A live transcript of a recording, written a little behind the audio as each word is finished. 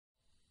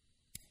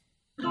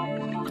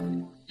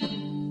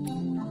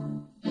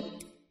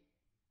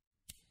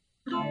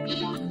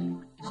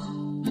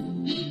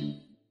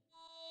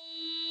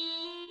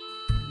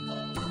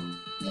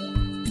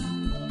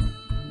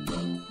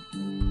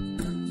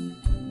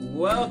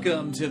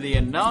Welcome to the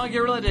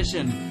inaugural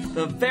edition,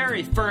 the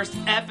very first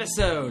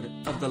episode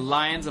of the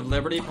Lions of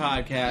Liberty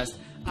podcast.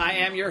 I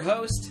am your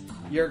host,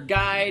 your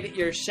guide,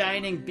 your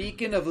shining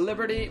beacon of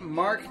liberty,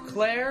 Marc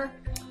Clair.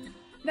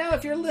 Now,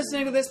 if you're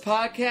listening to this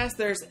podcast,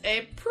 there's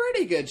a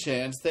pretty good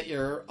chance that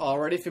you're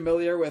already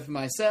familiar with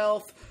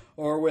myself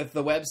or with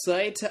the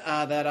website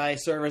that I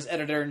serve as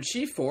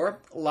editor-in-chief for,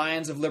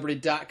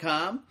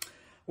 lionsofliberty.com,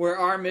 where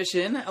our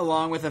mission,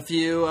 along with a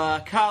few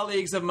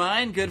colleagues of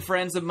mine, good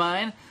friends of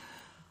mine,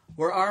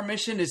 where our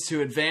mission is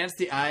to advance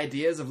the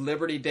ideas of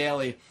liberty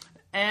daily.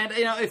 And,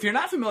 if you're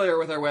not familiar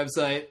with our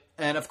website,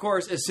 and of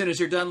course, as soon as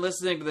you're done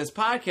listening to this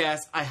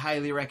podcast, I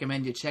highly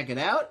recommend you check it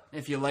out.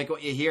 If you like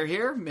what you hear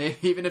here, maybe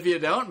even if you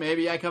don't,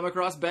 maybe I come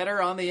across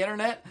better on the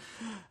internet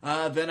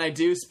than I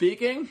do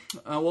speaking.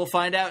 We'll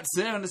find out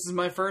soon. This is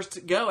my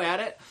first go at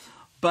it.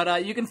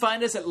 But you can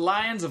find us at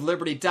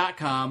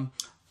lionsofliberty.com.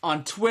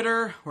 On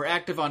Twitter, we're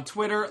active on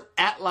Twitter,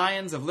 at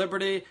Lions of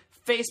Liberty.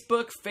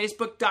 Facebook,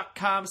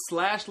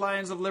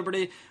 facebook.com/Lions of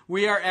Liberty.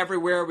 We are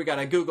everywhere. We got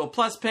a Google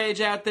Plus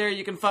page out there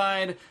you can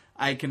find.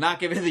 I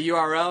cannot give you the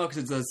URL because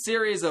it's a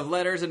series of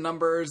letters and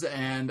numbers,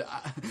 and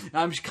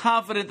I'm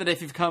confident that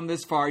if you've come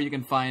this far, you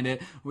can find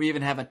it. We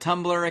even have a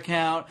Tumblr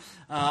account.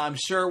 I'm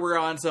sure we're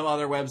on some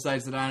other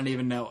websites that I don't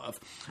even know of.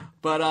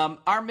 But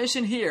our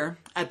mission here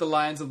at the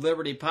Lions of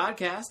Liberty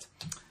podcast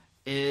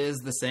is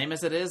the same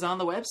as it is on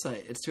the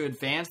website. It's to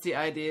advance the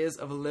ideas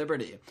of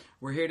liberty.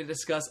 We're here to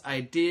discuss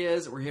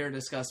ideas. We're here to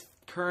discuss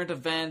current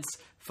events,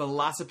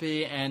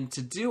 philosophy, and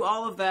to do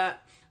all of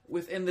that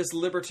within this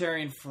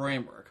libertarian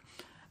framework.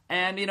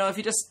 And, if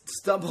you just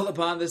stumbled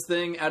upon this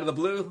thing out of the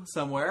blue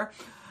somewhere,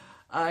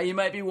 you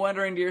might be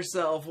wondering to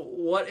yourself,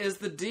 what is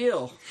the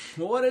deal?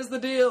 What is the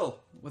deal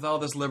with all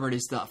this liberty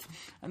stuff?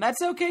 And that's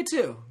okay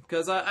too,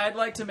 because I'd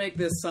like to make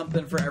this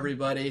something for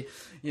everybody.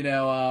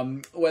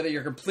 Whether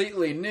you're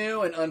completely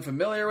new and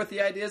unfamiliar with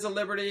the ideas of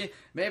liberty,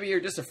 maybe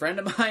you're just a friend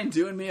of mine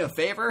doing me a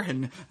favor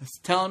and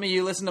telling me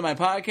you listen to my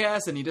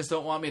podcast and you just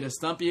don't want me to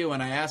stump you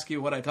when I ask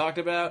you what I talked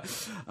about.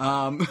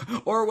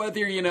 Or whether,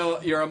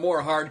 you're a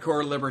more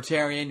hardcore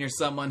libertarian, you're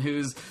someone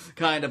who's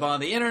kind of on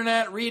the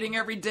internet, reading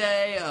every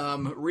day,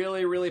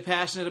 really, really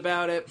passionate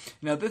about it.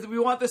 We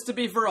want this to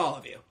be for all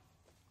of you.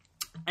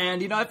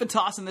 And, I've been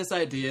tossing this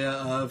idea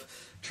of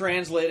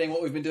translating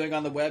what we've been doing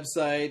on the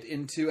website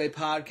into a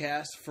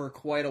podcast for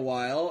quite a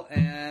while,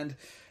 and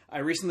I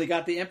recently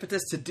got the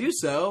impetus to do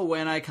so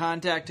when I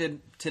contacted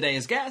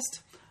today's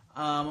guest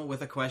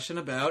with a question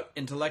about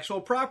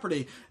intellectual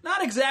property.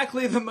 Not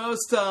exactly the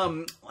most,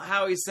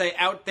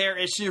 out there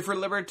issue for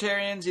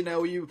libertarians.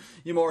 You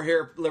more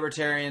hear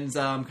libertarians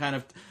kind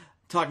of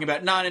talking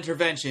about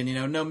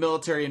non-intervention, no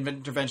military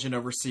intervention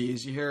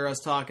overseas. You hear us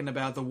talking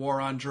about the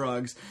war on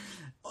drugs.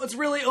 It's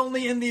really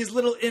only in these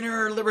little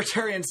inner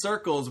libertarian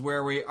circles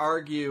where we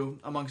argue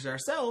amongst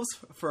ourselves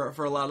for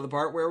a lot of the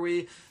part, where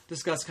we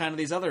discuss kind of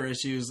these other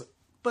issues.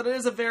 But it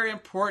is a very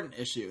important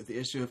issue, the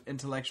issue of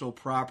intellectual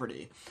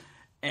property.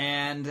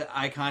 And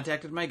I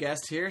contacted my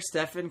guest here,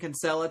 Stephan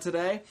Kinsella,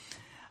 today,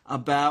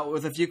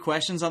 with a few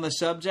questions on the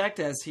subject,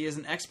 as he is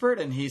an expert,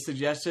 and he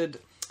suggested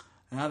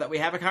that we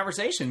have a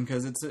conversation,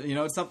 because it's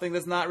something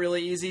that's not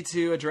really easy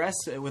to address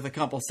with a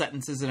couple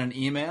sentences in an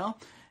email.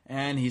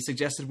 And he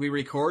suggested we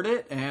record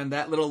it, and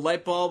that little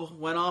light bulb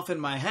went off in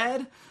my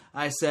head.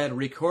 I said,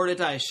 record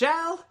it I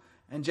shall,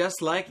 and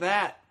just like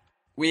that,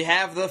 we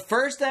have the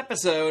first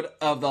episode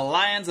of the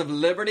Lions of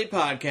Liberty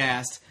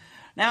podcast.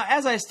 Now,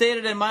 as I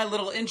stated in my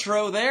little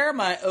intro there,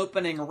 my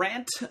opening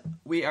rant,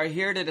 we are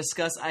here to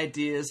discuss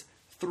ideas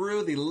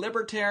through the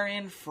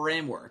libertarian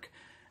framework.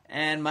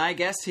 And my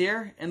guest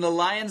here in the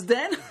Lion's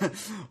Den,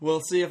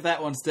 we'll see if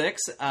that one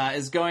sticks,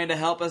 is going to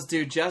help us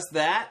do just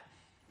that.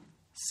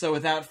 So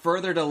without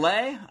further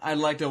delay, I'd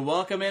like to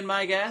welcome in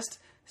my guest,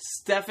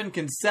 Stephan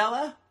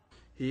Kinsella.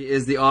 He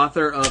is the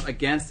author of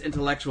Against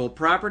Intellectual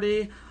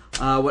Property,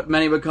 what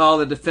many would call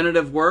the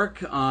definitive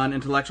work on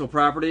intellectual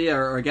property,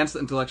 or against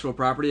intellectual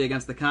property,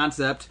 against the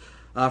concept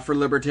for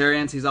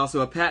libertarians. He's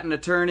also a patent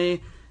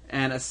attorney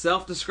and a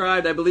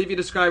self-described, I believe you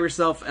describe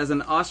yourself as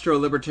an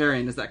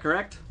Austro-libertarian. Is that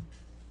correct?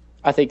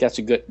 I think that's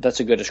a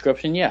good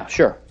description. Yeah,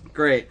 sure.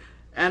 Great.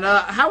 And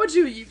how would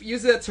you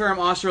use that term,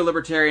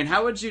 Austro-libertarian?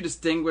 How would you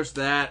distinguish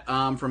that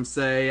from,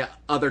 say,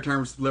 other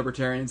terms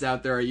libertarians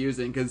out there are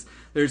using? Because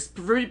there's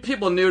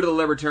people new to the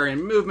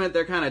libertarian movement.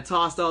 They're kind of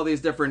tossed all these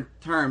different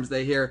terms.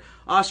 They hear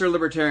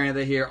Austro-libertarian,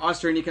 they hear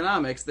Austrian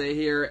economics, they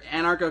hear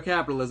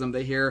anarcho-capitalism,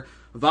 they hear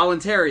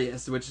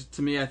voluntarist, which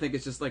to me I think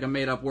is just like a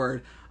made-up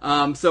word.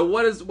 So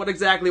why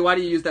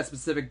do you use that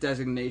specific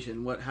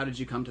designation? How did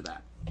you come to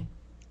that?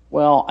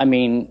 Well,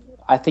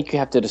 I think you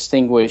have to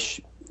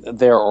distinguish.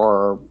 There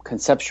are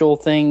conceptual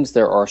things,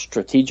 there are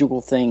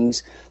strategical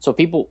things. So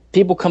people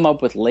come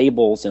up with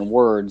labels and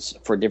words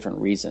for different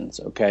reasons,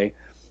 okay?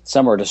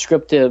 Some are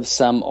descriptive,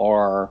 some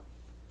are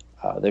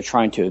they're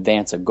trying to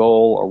advance a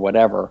goal or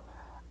whatever.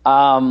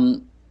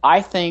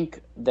 I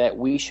think that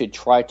we should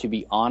try to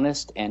be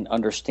honest and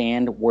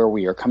understand where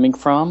we are coming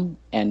from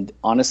and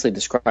honestly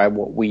describe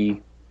what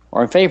we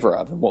are in favor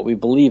of and what we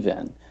believe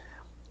in.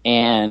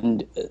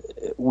 And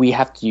we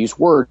have to use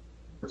words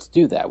to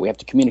do that. We have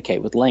to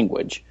communicate with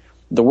language.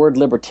 The word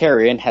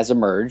libertarian has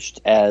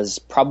emerged as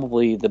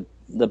probably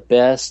the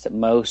best,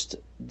 most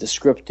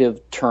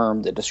descriptive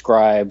term that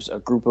describes a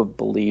group of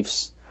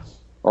beliefs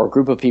or a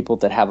group of people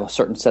that have a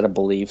certain set of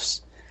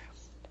beliefs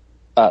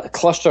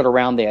clustered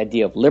around the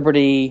idea of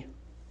liberty,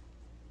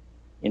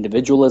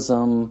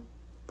 individualism,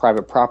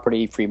 private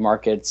property, free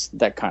markets,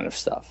 that kind of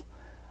stuff.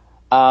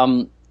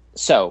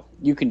 So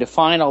you can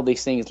define all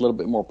these things a little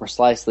bit more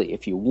precisely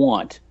if you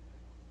want,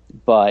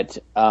 but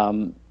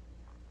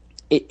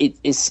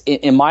it's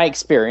in my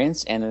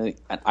experience, and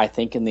I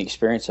think in the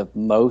experience of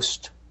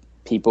most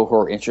people who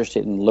are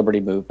interested in the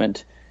liberty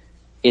movement,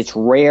 it's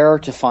rare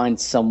to find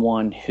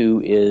someone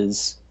who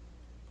is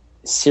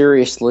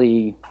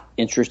seriously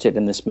interested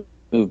in this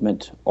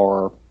movement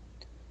or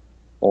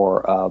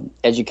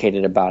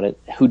educated about it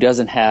who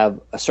doesn't have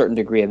a certain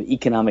degree of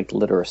economic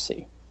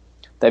literacy.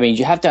 That means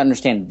you have to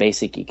understand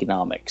basic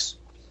economics.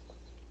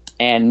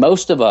 And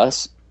most of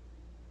us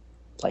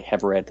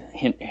have read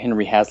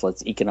Henry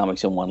Hazlitt's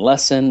Economics in One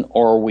Lesson,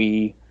 or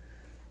we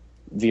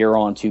veer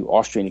on to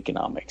Austrian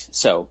economics.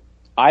 So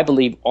I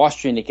believe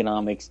Austrian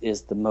economics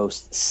is the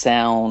most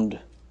sound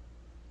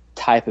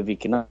type of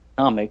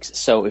economics.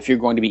 So if you're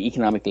going to be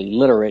economically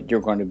literate, you're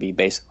going to be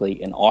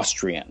basically an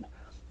Austrian.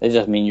 That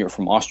doesn't mean you're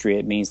from Austria.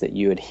 It means that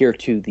you adhere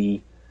to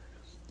the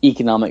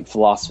economic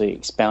philosophy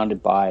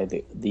expounded by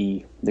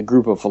the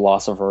group of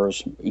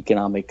philosophers,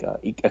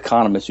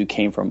 economists who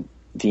came from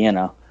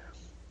Vienna,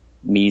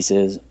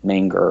 Mises,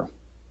 Menger,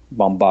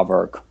 von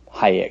Bauwerk,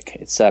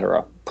 Hayek,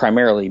 etc.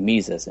 Primarily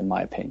Mises, in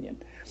my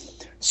opinion.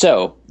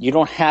 So you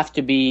don't have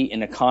to be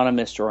an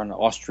economist or an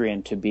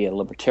Austrian to be a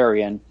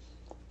libertarian,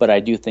 but I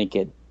do think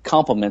it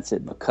complements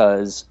it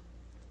because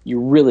you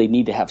really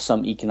need to have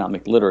some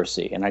economic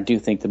literacy, and I do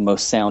think the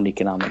most sound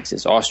economics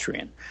is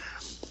Austrian.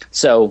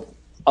 So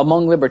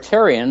among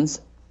libertarians,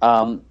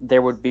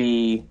 there would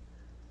be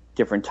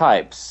different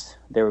types.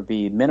 There would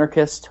be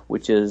minarchist,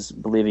 which is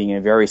believing in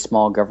a very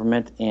small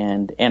government,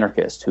 and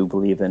anarchist, who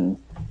believe in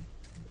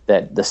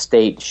that the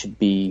state should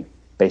be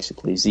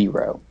basically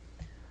zero.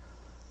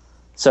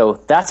 So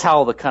that's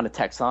how the kind of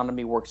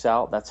taxonomy works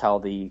out. That's how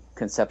the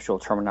conceptual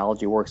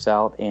terminology works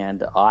out.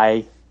 And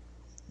I,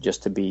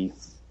 just to be,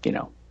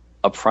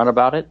 upfront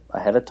about it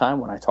ahead of time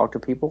when I talk to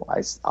people,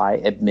 I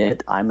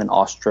admit I'm an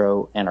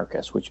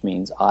Austro-anarchist, which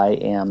means I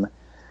am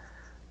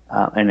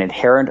an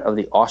adherent of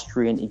the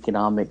Austrian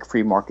economic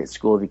free market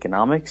school of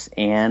economics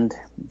and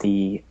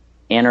the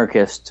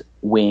anarchist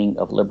wing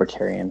of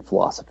libertarian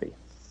philosophy.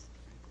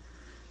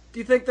 Do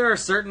you think there are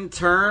certain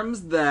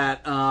terms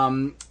that,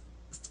 kind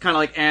of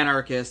like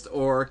anarchist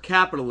or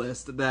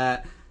capitalist,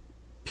 that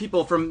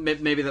people from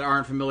maybe that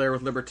aren't familiar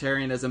with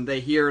libertarianism,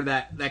 they hear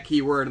that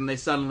key word and they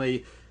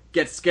suddenly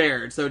get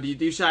scared? So do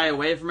you shy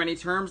away from any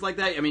terms like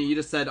that? I mean, you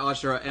just said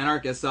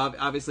Austro-anarchist, so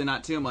obviously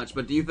not too much,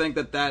 but do you think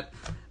that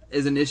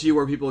is an issue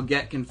where people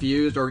get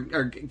confused or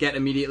get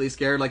immediately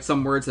scared? Like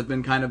some words have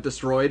been kind of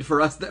destroyed for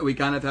us that we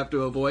kind of have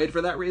to avoid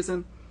for that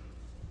reason?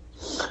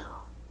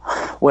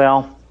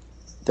 Well,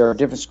 there are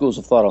different schools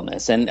of thought on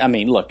this. And I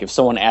mean, look, if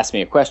someone asks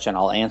me a question,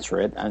 I'll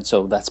answer it. And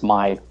so that's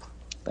my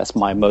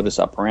modus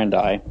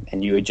operandi.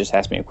 And you had just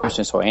asked me a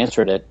question, so I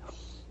answered it.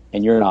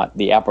 And you're not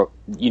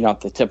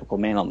the typical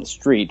man on the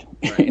street,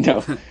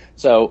 right.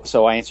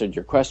 So I answered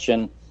your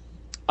question.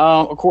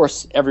 Of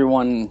course,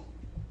 everyone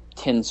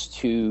tends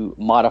to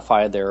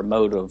modify their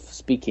mode of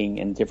speaking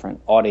in different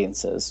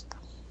audiences,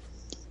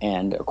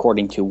 and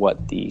according to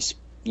what the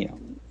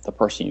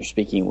person you're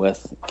speaking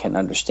with can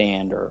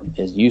understand or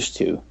is used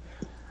to.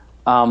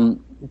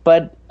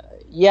 But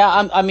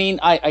yeah,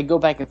 I go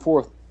back and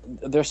forth.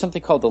 There's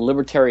something called the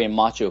libertarian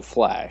macho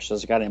flash.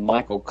 There's a guy named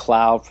Michael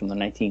Clair from the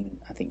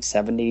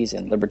 1970s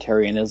and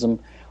libertarianism,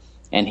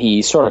 and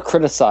he sort of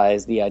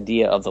criticized the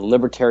idea of the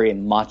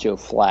libertarian macho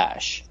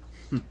flash,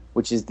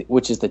 which is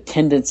the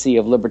tendency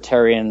of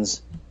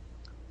libertarians,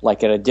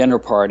 like at a dinner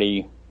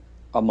party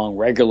among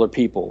regular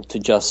people, to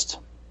just,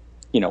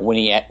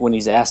 when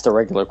he's asked a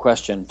regular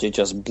question, to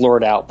just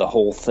blurt out the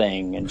whole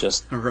thing and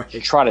just right.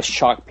 try to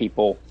shock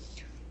people.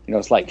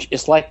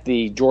 It's like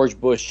the George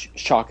Bush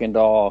shock and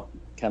awe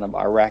kind of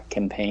Iraq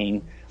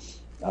campaign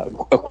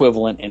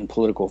equivalent in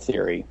political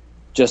theory,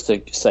 just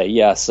to say,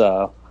 yes,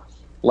 do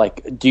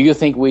you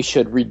think we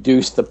should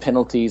reduce the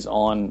penalties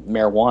on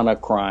marijuana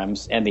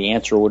crimes? And the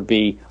answer would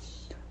be,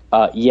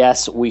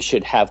 yes, we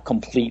should have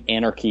complete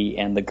anarchy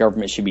and the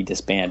government should be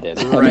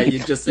disbanded. Right, you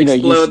just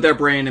explode their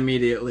brain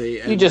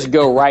immediately. You just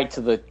go right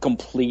to the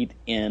complete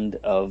end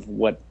of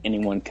what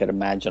anyone could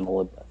imagine,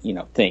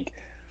 think.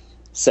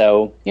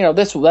 So,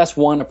 that's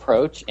one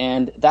approach,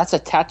 and that's a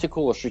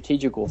tactical or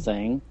strategical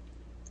thing.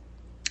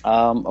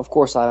 Of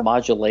course, I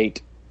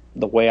modulate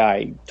the way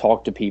I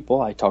talk to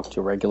people. I talk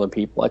to regular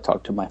people. I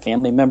talk to my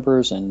family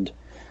members and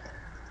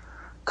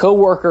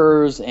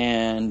coworkers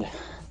and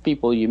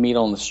people you meet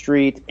on the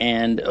street.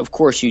 And, of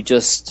course, you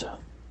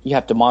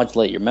have to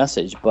modulate your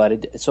message, but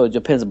it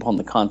depends upon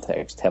the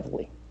context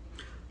heavily.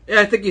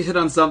 Yeah, I think you hit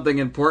on something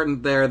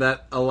important there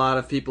that a lot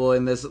of people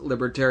in this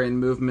libertarian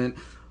movement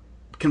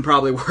can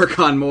probably work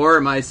on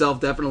more, myself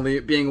definitely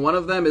being one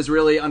of them, is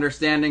really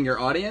understanding your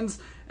audience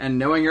and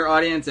knowing your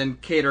audience and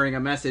catering a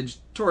message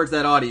towards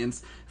that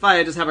audience. If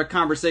I just have a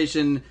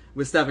conversation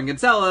with Stephan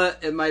Kinsella,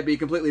 it might be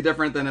completely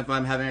different than if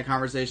I'm having a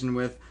conversation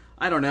with,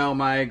 I don't know,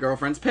 my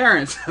girlfriend's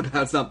parents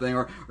about something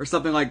or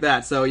something like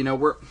that. So,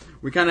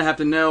 we kind of have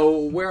to know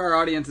where our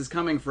audience is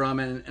coming from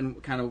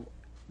and kind of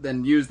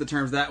then use the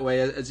terms that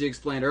way, as you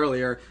explained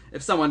earlier.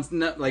 If someone's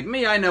like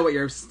me, I know what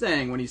you're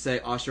saying when you say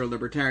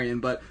Austro-libertarian,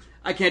 but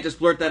I can't just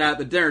blurt that out at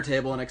the dinner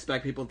table and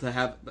expect people to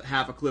have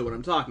half a clue what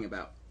I'm talking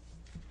about.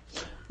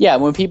 Yeah,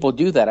 when people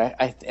do that,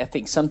 I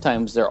think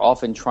sometimes they're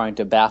often trying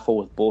to baffle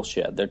with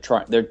bullshit.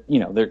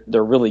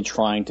 They're really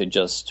trying to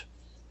just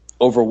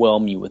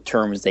overwhelm you with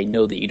terms they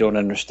know that you don't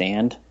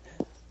understand,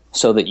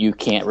 so that you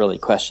can't really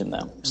question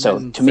them.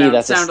 So to me,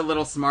 that's sound a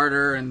little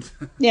smarter and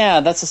yeah,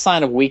 that's a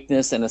sign of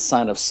weakness and a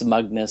sign of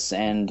smugness.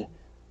 And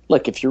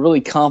look, if you're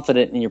really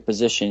confident in your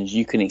positions,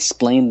 you can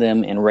explain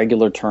them in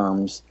regular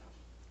terms,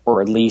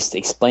 or at least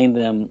explain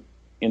them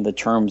in the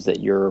terms that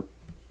your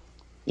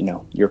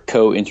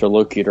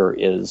co-interlocutor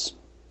is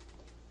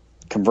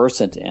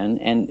conversant in,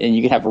 and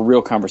you can have a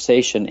real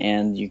conversation,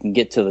 and you can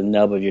get to the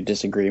nub of your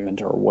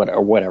disagreement or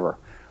whatever.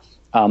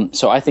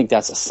 So I think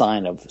that's a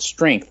sign of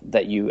strength,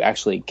 that you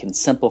actually can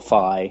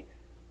simplify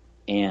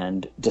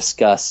and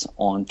discuss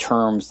on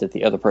terms that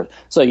the other person.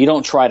 So you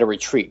don't try to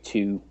retreat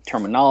to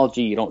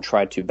terminology. You don't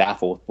try to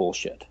baffle with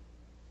bullshit.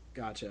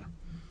 Gotcha.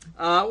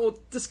 Well,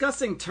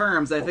 discussing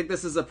terms, I think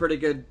this is a pretty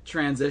good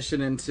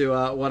transition into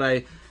what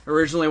I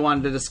originally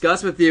wanted to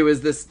discuss with you.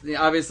 Is this,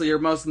 obviously you're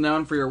most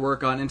known for your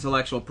work on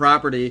intellectual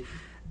property,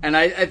 and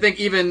I think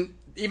even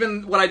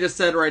what I just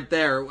said right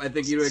there, I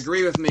think you'd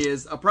agree with me,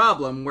 is a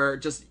problem, where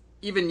just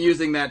even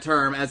using that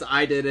term, as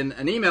I did in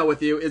an email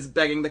with you, is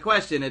begging the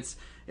question. It's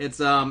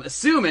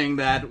assuming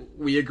that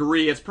we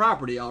agree it's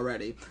property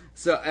already.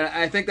 So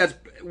I think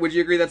would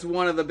you agree that's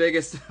one of the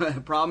biggest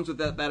problems with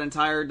that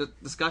entire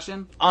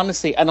discussion?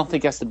 Honestly, I don't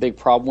think that's the big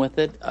problem with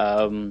it.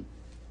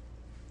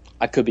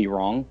 I could be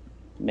wrong.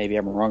 Maybe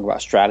I'm wrong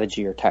about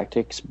strategy or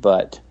tactics,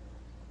 but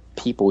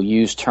people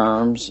use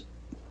terms,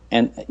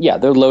 and yeah,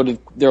 they're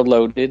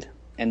loaded.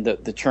 And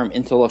the term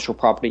intellectual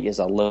property is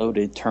a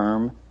loaded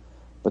term,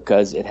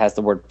 because it has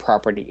the word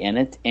property in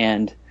it,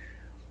 and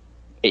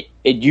it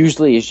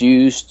usually is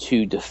used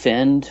to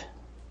defend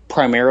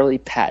primarily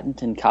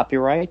patent and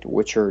copyright,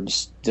 which are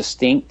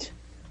distinct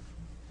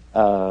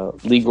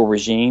legal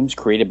regimes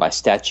created by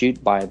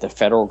statute by the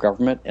federal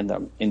government in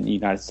the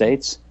United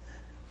States,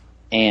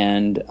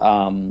 and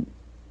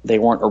they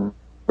weren't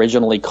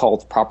originally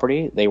called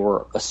property. They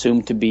were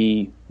assumed to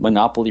be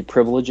monopoly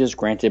privileges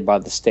granted by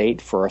the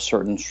state for a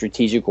certain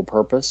strategical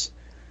purpose.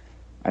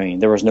 I mean,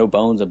 there was no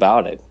bones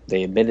about it.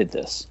 They admitted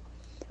this.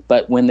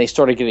 But when they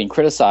started getting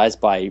criticized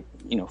by,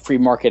 free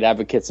market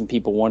advocates and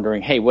people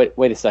wondering, hey, wait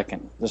a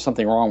second, there's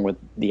something wrong with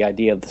the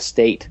idea of the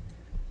state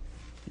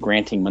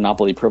granting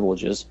monopoly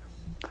privileges.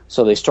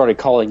 So they started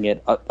calling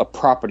it a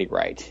property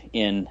right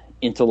in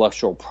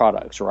intellectual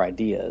products or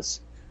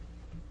ideas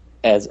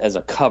as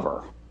a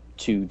cover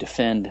to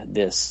defend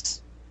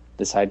this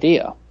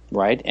idea,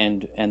 right?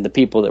 And the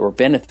people that were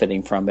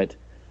benefiting from it,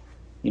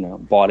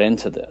 bought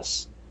into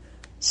this.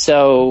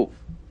 So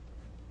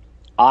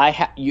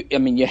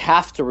you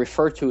have to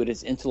refer to it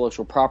as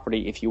intellectual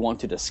property if you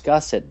want to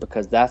discuss it,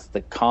 because that's the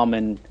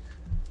common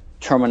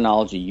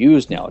terminology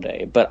used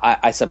nowadays. But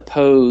I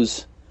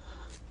suppose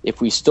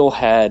if we still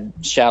had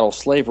chattel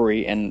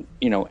slavery and,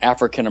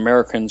 African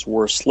Americans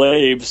were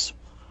slaves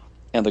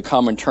and the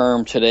common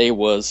term today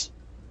was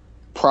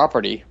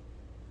property,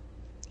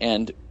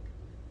 and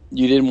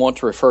you didn't want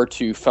to refer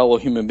to fellow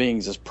human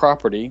beings as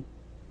property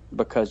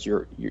because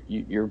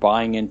you're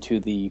buying into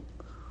the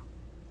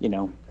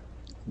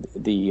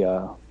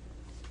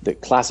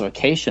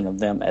classification of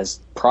them as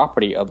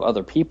property of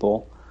other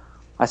people,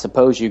 I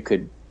suppose you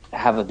could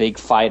have a big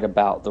fight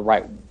about the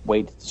right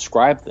way to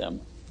describe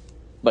them.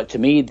 But to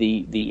me,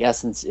 the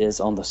essence is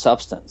on the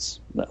substance.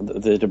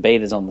 The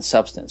debate is on the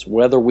substance,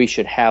 whether we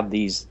should have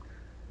these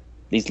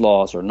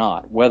laws or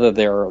not, whether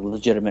they're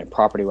legitimate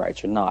property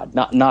rights or not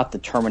the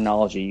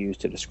terminology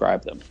used to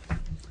describe them.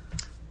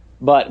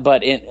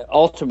 But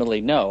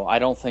ultimately, no, I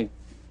don't think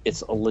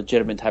it's a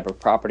legitimate type of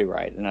property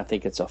right, and I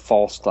think it's a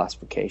false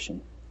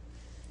classification.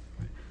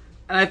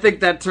 And I think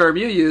that term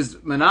you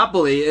used,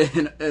 monopoly,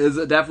 is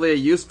definitely a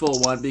useful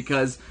one,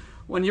 because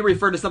when you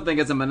refer to something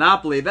as a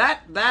monopoly,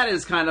 that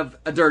is kind of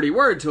a dirty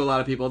word to a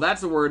lot of people.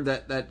 That's a word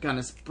that kind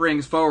of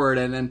springs forward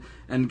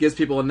and gives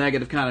people a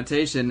negative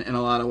connotation in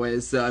a lot of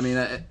ways. So, I mean,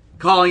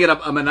 calling it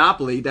a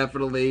monopoly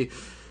definitely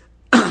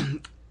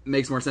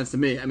makes more sense to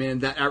me. I mean, in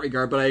that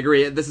regard, but I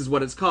agree. This is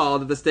what it's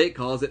called. The state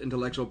calls it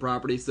intellectual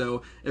property.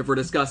 So if we're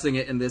discussing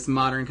it in this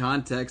modern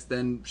context,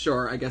 then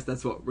sure, I guess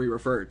that's what we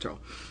refer to.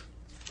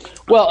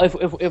 Well,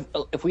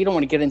 if we don't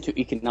want to get into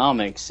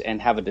economics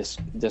and have a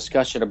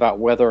discussion about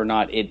whether or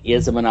not it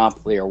is a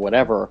monopoly or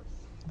whatever,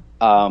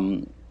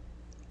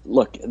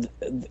 look,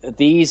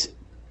 these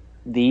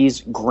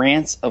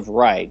grants of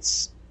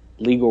rights,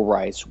 legal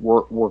rights,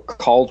 were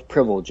called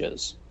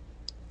privileges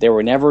They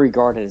were never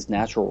regarded as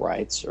natural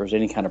rights or as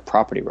any kind of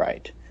property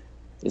right.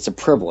 It's a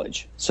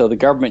privilege. So the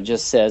government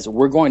just says,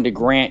 we're going to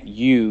grant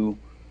you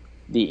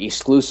the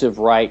exclusive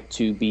right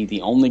to be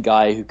the only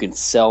guy who can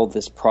sell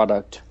this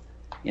product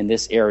in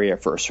this area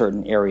for a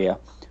certain area.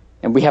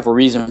 And we have a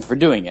reason for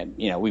doing it.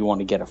 You know, we want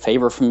to get a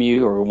favor from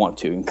you, or we want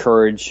to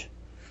encourage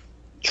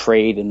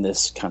trade in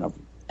this kind of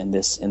in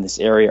this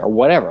area, or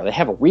whatever. They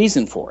have a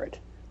reason for it,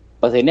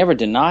 but they never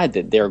denied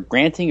that they're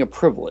granting a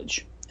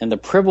privilege, and the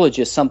privilege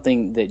is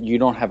something that you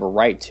don't have a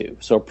right to.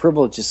 So a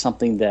privilege is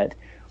something that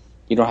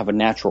you don't have a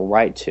natural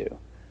right to.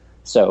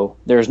 So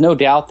there's no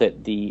doubt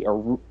that the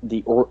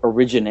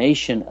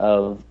origination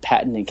of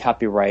patent and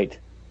copyright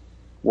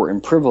were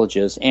in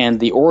privileges, and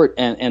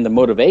the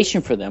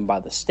motivation for them by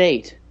the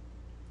state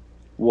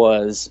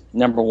was,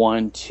 number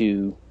one,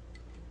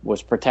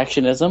 was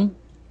protectionism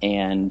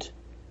and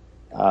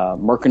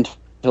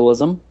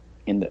mercantilism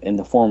in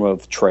the form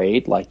of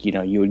trade. Like, you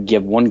know, you would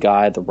give one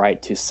guy the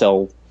right to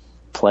sell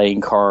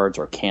playing cards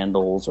or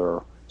candles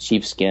or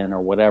sheepskin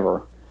or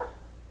whatever,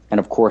 and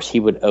of course he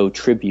would owe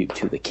tribute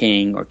to the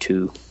king or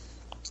to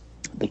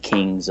the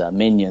king's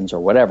minions or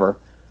whatever.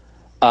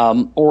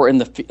 Or in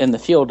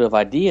the field of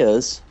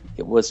ideas,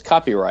 it was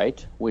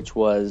copyright, which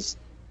was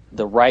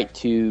the right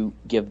to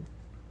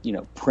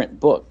print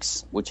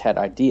books which had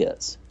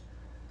ideas.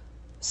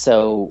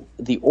 So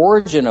the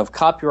origin of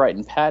copyright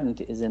and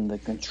patent is in the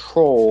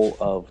control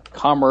of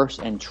commerce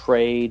and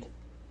trade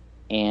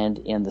and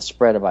in the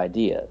spread of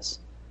ideas.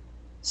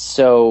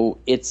 So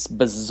it's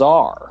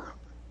bizarre.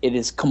 It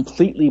is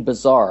completely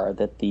bizarre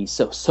that the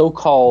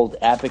so-called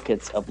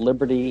advocates of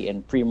liberty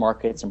and free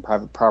markets and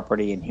private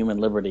property and human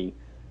liberty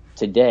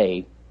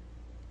today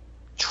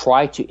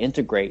try to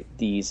integrate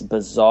these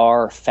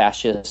bizarre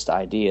fascist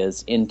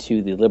ideas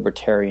into the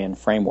libertarian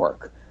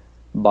framework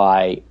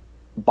by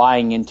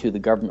buying into the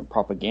government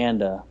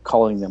propaganda,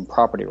 calling them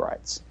property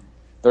rights.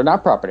 They're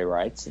not property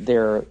rights.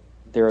 They're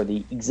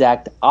the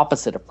exact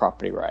opposite of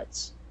property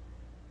rights.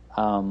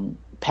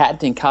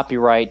 Patent and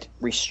copyright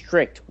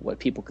restrict what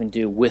people can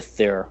do with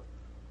their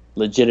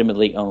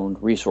legitimately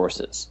owned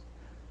resources.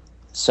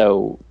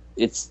 So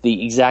it's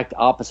the exact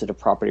opposite of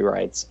property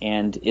rights,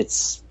 and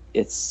it's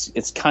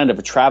kind of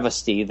a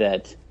travesty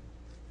that,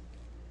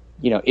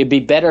 you know, it'd be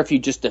better if you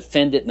just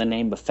defend it in the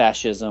name of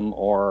fascism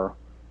or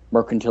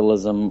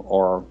mercantilism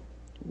or,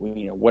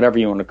 you know, whatever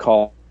you want to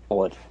call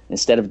it,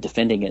 instead of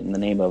defending it in the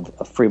name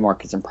of free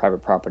markets and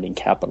private property and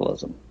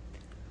capitalism.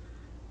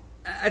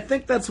 I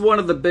think that's one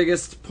of the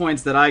biggest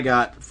points that I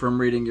got from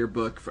reading your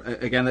book.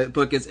 Again, the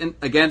book is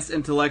Against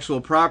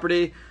Intellectual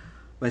Property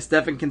by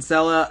Stephan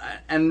Kinsella,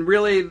 and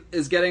really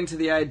is getting to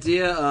the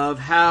idea of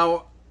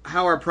how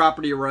are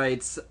property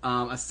rights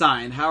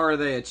assigned, how are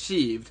they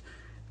achieved.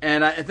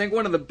 And I think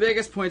one of the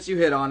biggest points you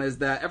hit on is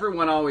that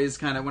everyone always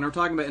kind of, when we're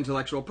talking about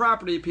intellectual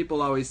property,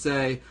 people always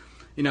say,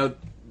 you know,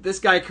 this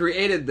guy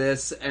created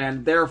this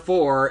and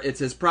therefore it's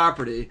his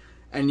property.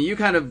 And you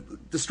kind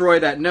of destroy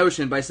that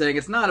notion by saying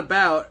it's not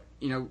about,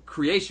 you know,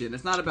 creation.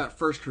 It's not about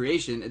first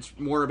creation. It's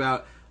more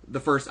about the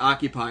first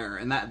occupier.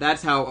 And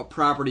that's how a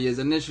property is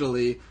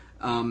initially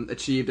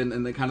achieved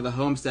in the kind of the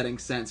homesteading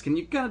sense. Can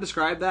you kind of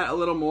describe that a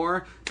little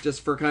more,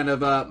 just for kind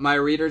of my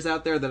readers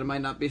out there that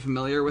might not be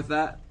familiar with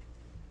that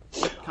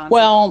concept?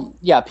 Well,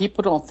 yeah,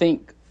 people don't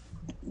think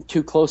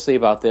too closely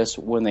about this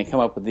when they come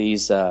up with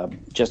these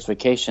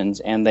justifications,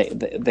 and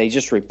they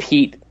just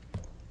repeat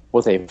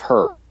what they've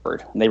heard.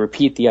 They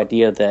repeat the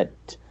idea that,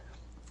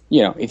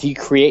 you know, if you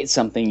create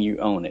something, you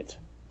own it,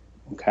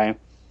 okay?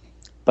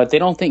 But they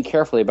don't think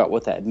carefully about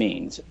what that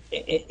means.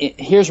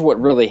 Here's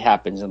what really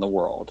happens in the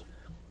world.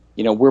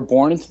 You know, we're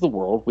born into the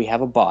world. We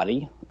have a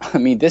body. I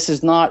mean, this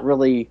is not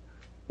really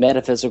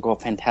metaphysical,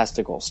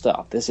 fantastical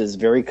stuff. This is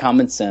very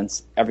common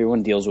sense.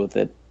 Everyone deals with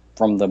it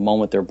from the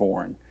moment they're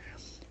born.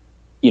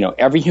 You know,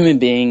 every human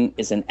being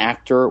is an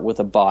actor with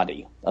a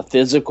body, a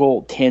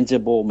physical,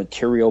 tangible,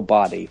 material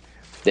body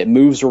that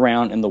moves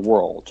around in the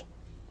world.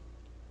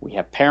 We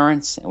have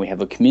parents, and we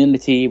have a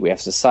community, we have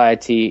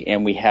society,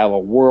 and we have a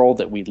world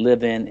that we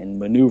live in and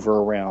maneuver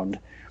around.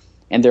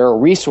 And there are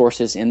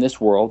resources in this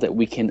world that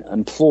we can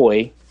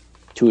employ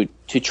to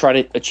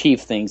try to achieve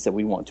things that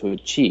we want to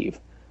achieve.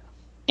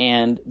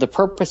 And the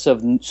purpose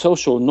of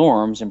social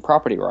norms and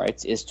property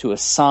rights is to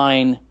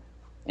assign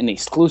an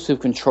exclusive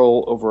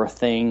control over a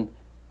thing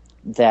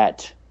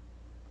that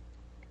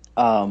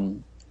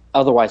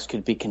otherwise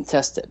could be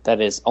contested.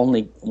 That is,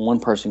 only one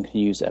person can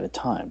use at a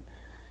time.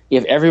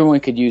 If everyone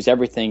could use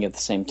everything at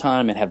the same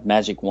time and have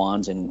magic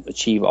wands and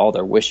achieve all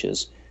their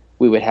wishes,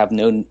 we would have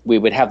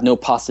no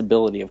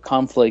possibility of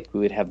conflict. We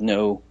would have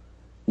no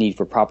need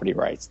for property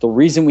rights. The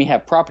reason we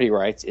have property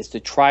rights is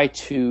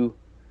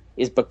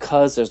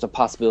because there's a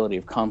possibility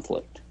of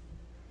conflict.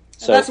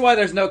 So that's why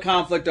there's no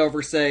conflict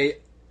over, say,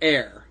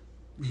 air.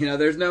 You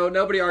know,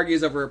 nobody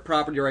argues over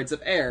property rights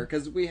of air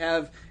because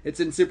it's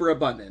in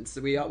superabundance.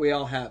 We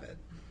all have it.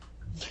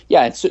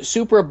 Yeah,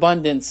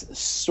 superabundance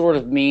sort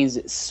of means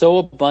it's so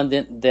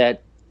abundant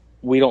that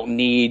we don't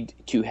need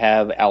to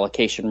have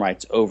allocation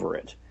rights over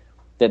it,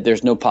 that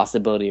there's no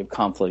possibility of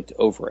conflict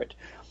over it.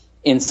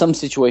 in some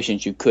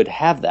situations you could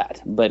have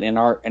that, but in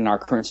our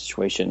current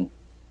situation,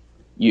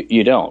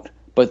 you don't.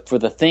 But for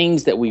the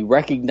things that we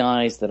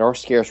recognize that are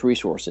scarce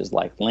resources,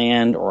 like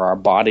land or our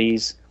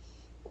bodies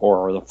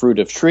or the fruit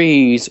of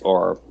trees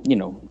or,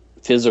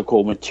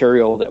 physical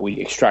material that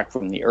we extract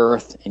from the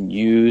earth and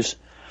use,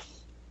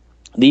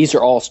 these are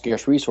all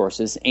scarce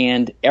resources.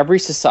 And every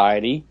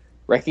society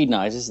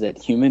recognizes that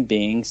human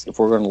beings, if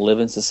we're going to live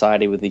in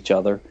society with each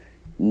other,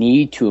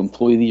 need to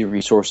employ these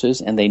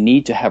resources, and they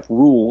need to have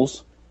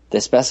rules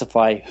that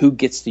specify who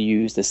gets to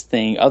use this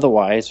thing.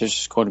 Otherwise, there's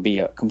just going to be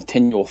a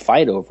continual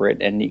fight over it,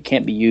 and it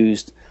can't be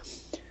used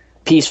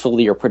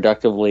peacefully or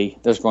productively.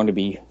 There's going to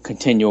be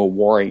continual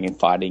warring and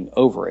fighting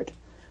over it.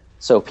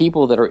 So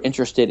people that are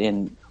interested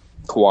in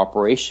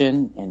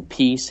cooperation and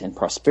peace and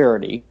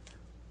prosperity,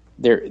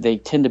 they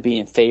tend to be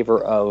in favor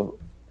of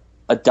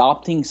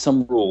adopting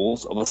some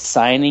rules of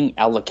assigning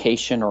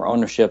allocation or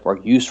ownership or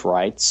use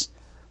rights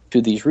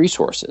to these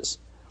resources.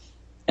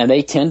 And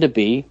they tend to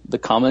be the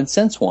common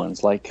sense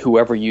ones, like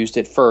whoever used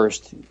it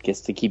first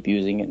gets to keep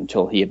using it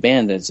until he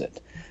abandons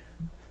it.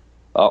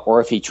 Or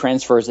if he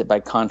transfers it by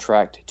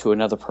contract to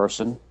another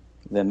person,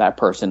 then that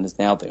person is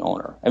now the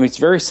owner. I mean, it's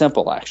very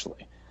simple,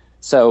 actually.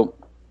 So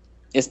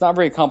it's not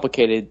very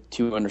complicated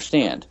to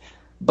understand.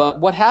 But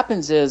what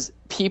happens is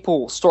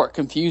people start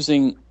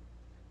confusing.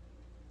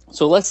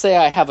 So let's say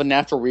I have a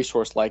natural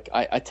resource, like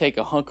I take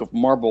a hunk of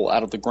marble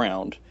out of the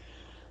ground.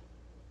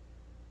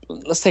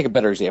 Let's take a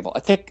better example.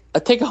 I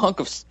take a hunk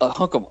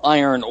of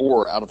iron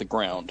ore out of the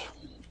ground.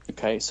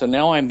 Okay, so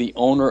now I'm the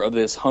owner of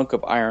this hunk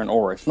of iron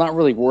ore. It's not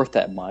really worth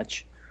that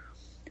much,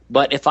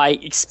 but if I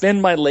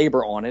expend my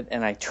labor on it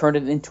and I turn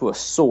it into a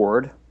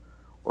sword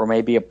or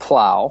maybe a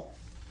plow,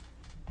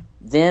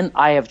 then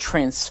I have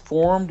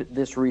transformed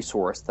this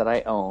resource that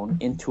I own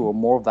into a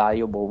more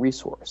valuable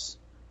resource.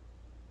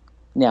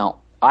 Now,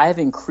 I have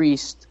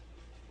increased.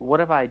 What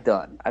have I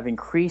done? I've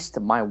increased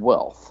my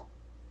wealth.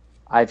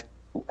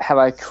 Have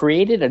I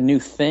created a new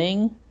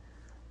thing?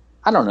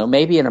 I don't know,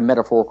 maybe in a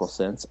metaphorical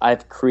sense.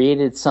 I've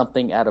created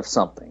something out of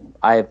something.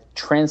 I've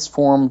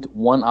transformed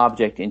one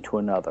object into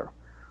another.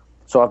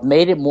 So I've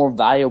made it more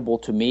valuable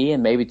to me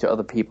and maybe to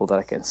other people that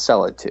I can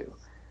sell it to.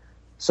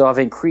 So I've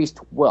increased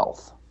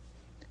wealth.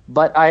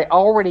 But I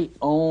already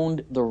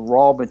owned the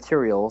raw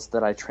materials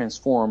that I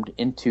transformed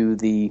into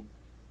the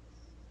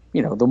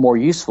more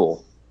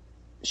useful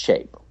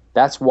shape.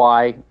 That's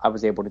why I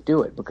was able to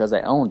do it, because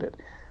I owned it.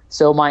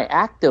 So my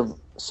act of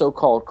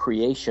so-called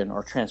creation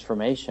or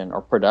transformation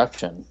or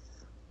production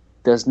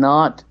does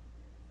not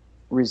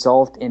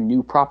result in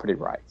new property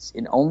rights.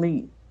 It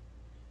only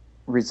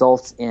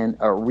results in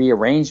a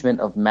rearrangement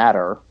of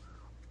matter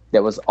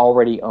that was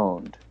already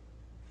owned.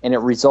 And it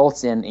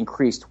results in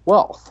increased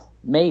wealth,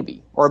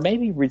 maybe. Or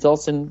maybe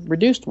results in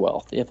reduced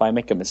wealth if I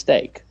make a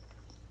mistake.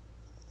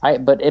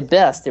 But at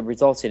best, it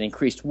results in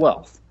increased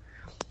wealth.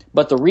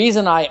 But the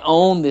reason I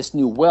own this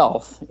new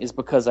wealth is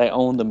because I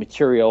own the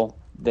material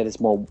that is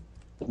more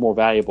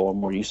valuable and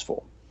more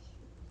useful.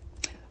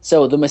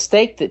 So the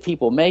mistake that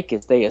people make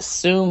is they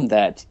assume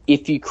that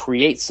if you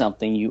create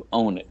something, you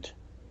own it.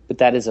 But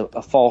that is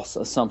a false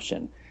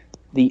assumption.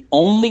 The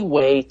only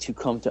way to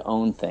come to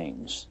own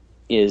things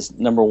is,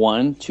 number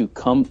one, to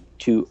come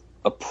to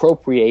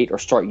appropriate or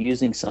start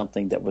using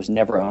something that was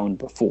never owned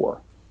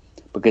before.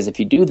 Because if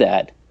you do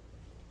that,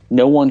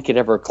 no one could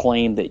ever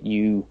claim that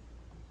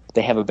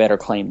they have a better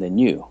claim than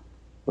you.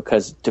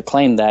 Because to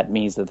claim that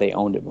means that they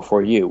owned it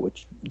before you,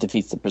 which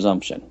defeats the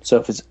presumption.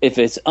 So if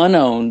it's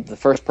unowned, the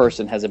first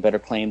person has a better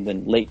claim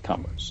than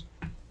latecomers.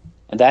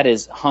 And that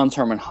is Hans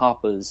Hermann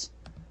Hoppe's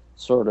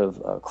sort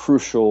of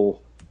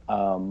crucial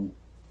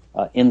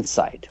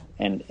insight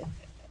and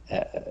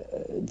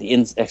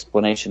the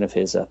explanation of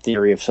his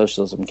theory of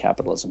socialism and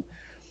capitalism.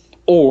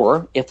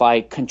 Or if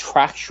I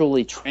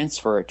contractually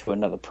transfer it to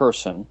another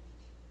person,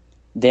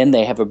 then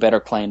they have a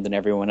better claim than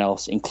everyone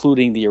else,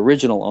 including the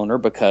original owner,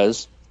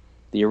 because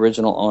the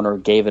original owner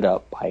gave it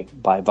up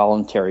by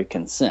voluntary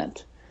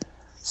consent.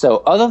 So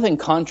other than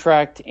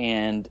contract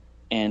and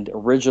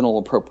original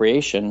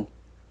appropriation,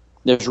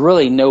 there's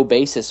really no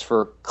basis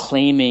for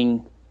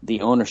claiming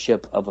the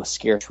ownership of a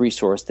scarce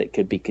resource that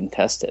could be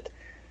contested.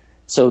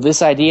 So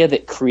this idea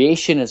that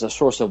creation is a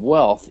source of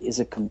wealth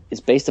is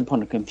based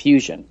upon a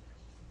confusion.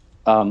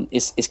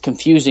 It's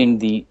confusing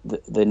the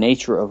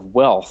nature of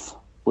wealth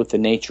with the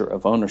nature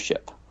of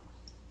ownership.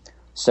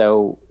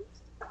 So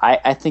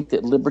I think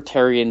that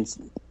libertarians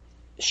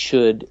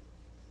should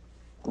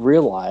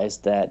realize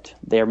that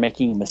they're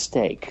making a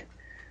mistake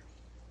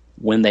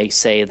when they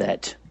say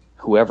that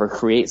whoever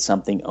creates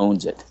something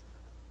owns it.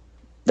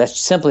 That's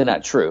simply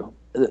not true.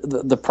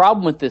 The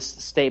problem with this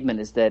statement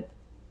is that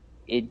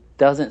it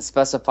doesn't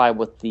specify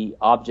what the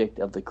object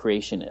of the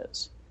creation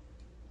is.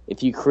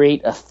 If you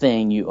create a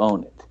thing, you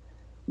own it.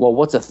 Well,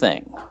 what's a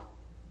thing?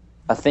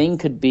 A thing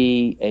could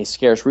be a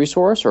scarce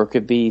resource, or it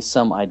could be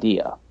some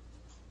idea.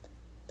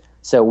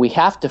 So we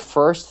have to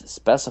first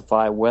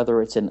specify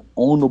whether it's an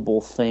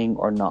ownable thing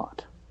or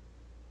not.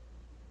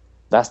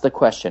 That's the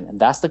question. And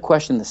that's the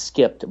question that's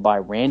skipped by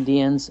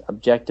Randians,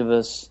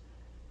 objectivists,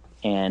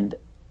 and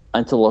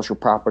intellectual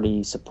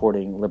property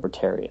supporting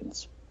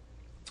libertarians.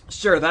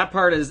 Sure, that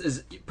part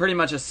is pretty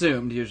much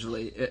assumed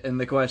usually in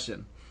the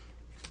question.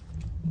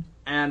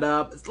 And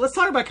let's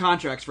talk about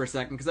contracts for a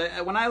second,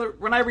 because when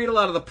I read a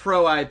lot of the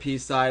pro-IP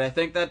side, I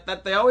think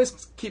that they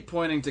always keep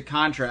pointing to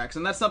contracts,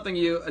 and that's something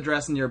you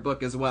address in your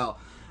book as well.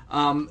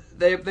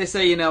 They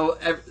say,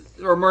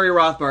 or Murray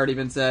Rothbard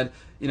even said,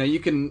 you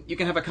can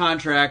have a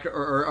contract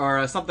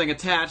or something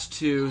attached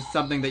to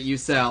something that you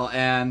sell,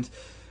 and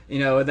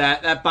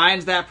that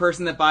binds that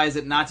person that buys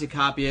it not to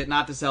copy it,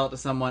 not to sell it to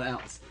someone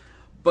else.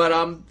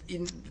 But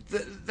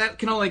that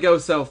can only go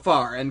so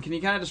far. And can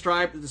you kind of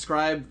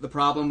describe the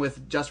problem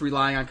with just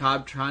relying on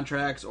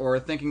contracts, or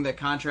thinking that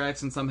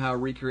contracts can somehow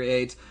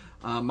recreate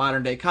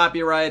modern day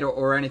copyright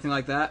or anything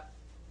like that?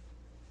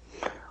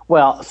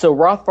 Well, so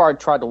Rothbard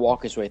tried to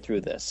walk his way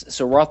through this.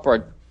 So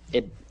Rothbard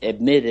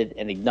admitted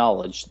and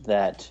acknowledged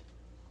that,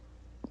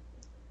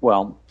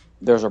 well,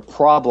 there's a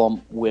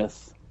problem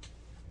with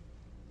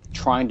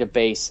trying to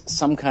base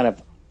some kind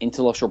of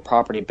intellectual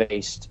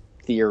property-based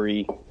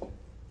theory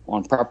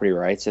on property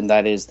rights, and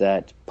that is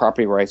that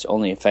property rights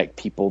only affect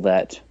people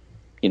that,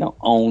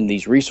 own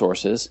these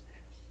resources.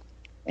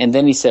 And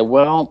then he said,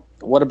 well,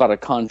 what about a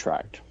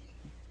contract?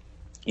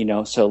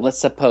 So let's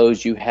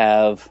suppose you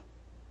have,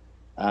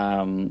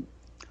 the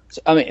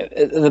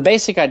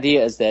basic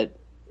idea is that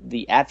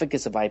the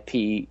advocates of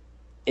IP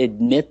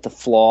admit the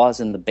flaws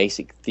in the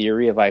basic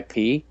theory of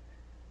IP,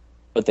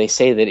 but they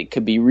say that it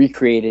could be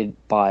recreated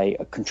by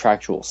a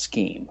contractual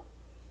scheme.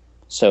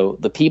 So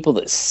the people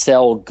that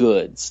sell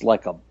goods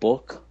like a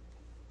book,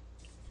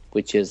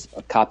 which is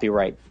a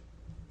copyright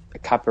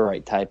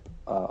type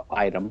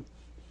item,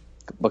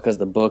 because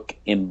the book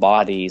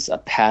embodies a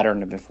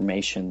pattern of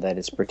information that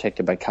is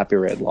protected by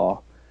copyright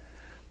law.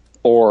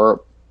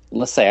 Or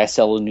let's say I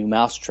sell a new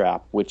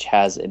mousetrap, which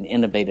has an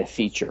innovative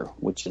feature,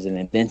 which is an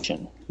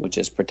invention, which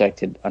is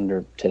protected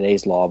under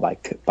today's law by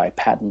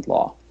patent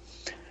law.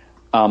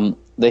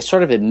 They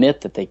sort of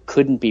admit that they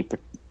couldn't be,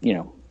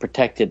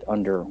 protected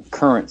under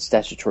current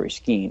statutory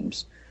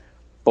schemes.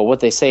 But what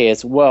they say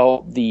is,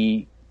 well,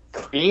 the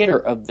creator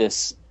of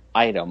this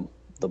item,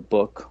 the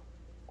book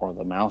or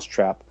the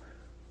mousetrap,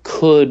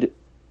 could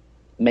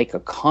make a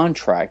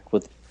contract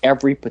with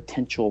every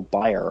potential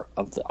buyer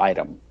of the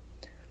item.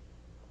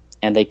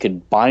 And they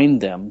could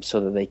bind them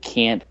so that they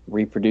can't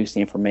reproduce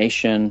the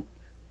information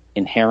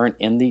inherent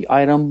in the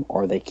item,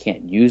 or they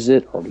can't use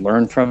it or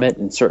learn from it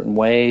in certain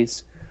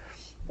ways,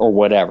 or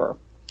whatever.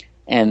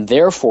 And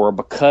therefore,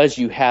 because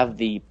you have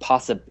the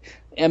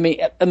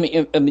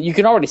you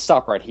can already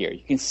stop right here.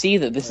 You can see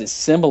that this is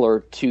similar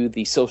to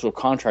the social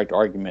contract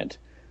argument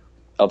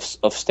of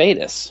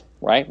status,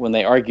 right? When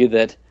they argue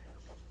that,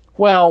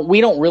 well,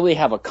 we don't really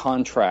have a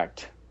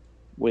contract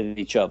with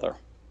each other,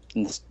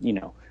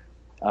 to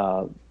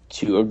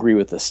agree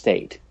with the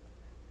state.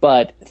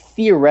 But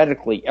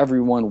theoretically,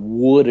 everyone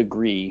would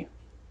agree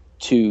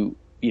to,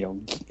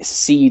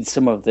 cede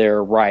some of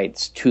their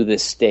rights to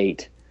this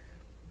state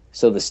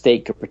so the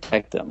state could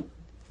protect them.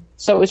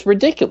 So it's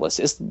ridiculous.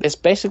 It's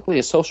basically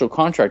a social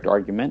contract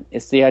argument.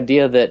 It's the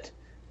idea that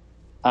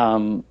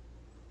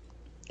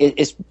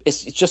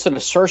it's just an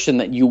assertion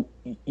that you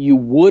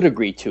would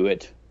agree to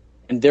it,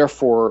 and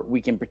therefore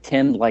we can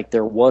pretend like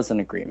there was an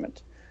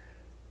agreement.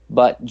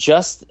 But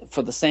just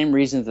for the same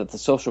reasons that the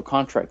social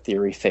contract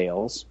theory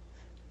fails,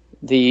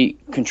 the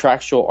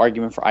contractual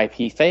argument for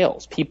IP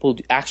fails. People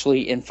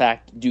actually, in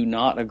fact, do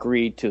not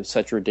agree to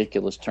such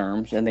ridiculous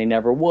terms, and they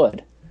never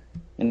would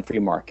in the free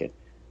market.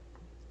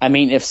 I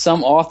mean, if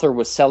some author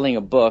was selling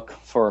a book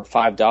for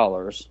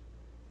 $5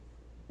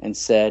 and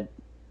said,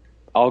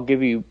 I'll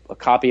give you a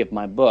copy of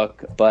my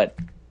book, but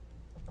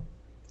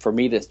for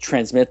me to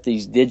transmit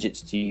these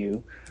digits to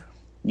you,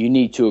 you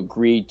need to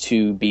agree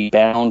to be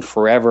bound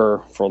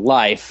forever for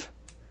life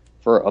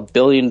for $1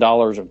 billion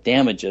of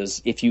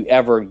damages if you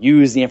ever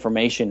use the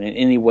information in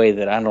any way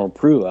that I don't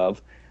approve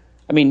of.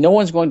 I mean, no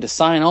one's going to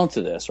sign on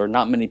to this, or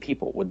not many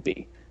people would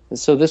be.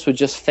 So this would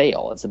just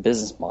fail as a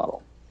business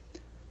model.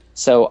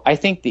 So I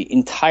think the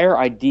entire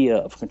idea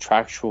of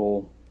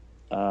contractual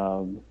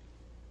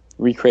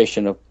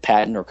recreation of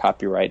patent or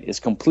copyright is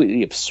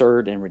completely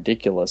absurd and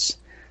ridiculous.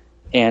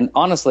 And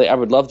honestly, I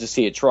would love to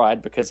see it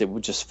tried, because it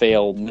would just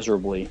fail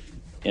miserably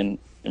in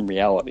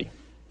reality.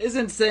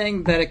 Isn't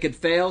saying that it could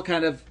fail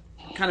kind of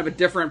a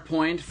different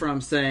point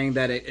from saying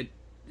that it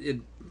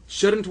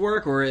shouldn't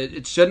work, or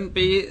it shouldn't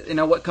be,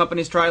 what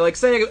companies try? Like,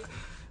 say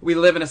we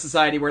live in a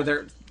society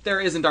where there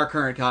isn't our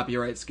current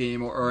copyright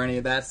scheme or any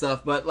of that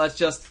stuff, but let's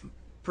just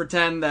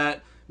pretend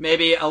that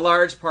maybe a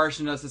large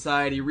portion of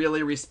society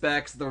really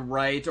respects the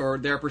right, or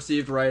their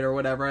perceived right, or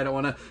whatever. I don't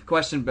want to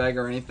question beg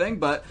or anything,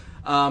 but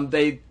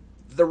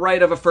the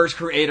right of a first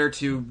creator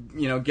to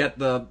get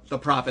the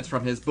profits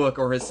from his book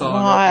or his song.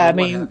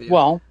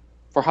 Well,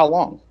 for how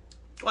long?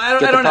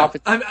 Well, I don't know.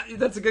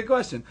 That's a good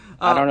question.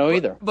 I don't know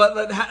either.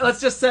 But let's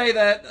just say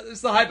that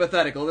it's a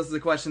hypothetical. This is a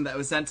question that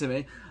was sent to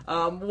me.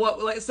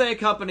 Let's say a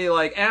company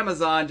like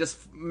Amazon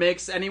just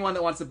makes anyone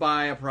that wants to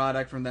buy a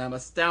product from them,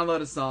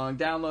 download a song,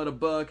 download a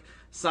book,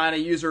 sign a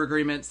user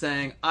agreement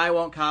saying, I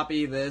won't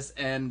copy this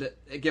and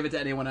give it to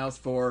anyone else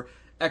for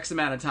X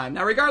amount of time.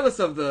 Now, regardless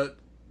of the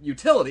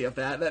utility of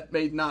that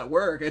may not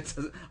work.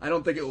 I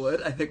don't think it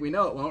would. I think we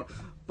know it won't.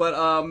 But,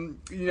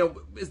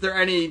 is there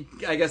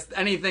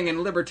anything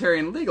in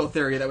libertarian legal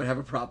theory that would have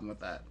a problem with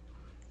that?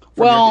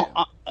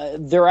 Well,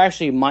 there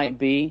actually might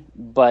be,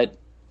 but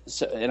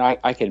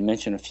I could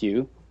mention a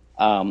few.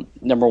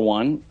 Number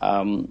one,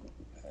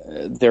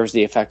 there's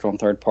the effect on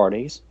third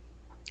parties.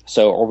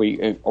 So are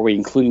we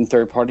including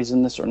third parties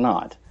in this or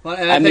not? Well,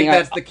 and I think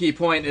that's the key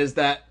point, is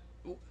that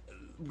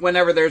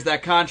whenever there's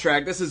that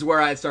contract, this is where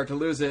I start to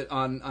lose it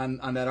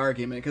on that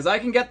argument, because I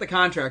can get the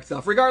contract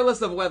stuff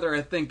regardless of whether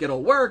I think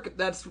it'll work.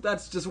 That's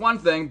just one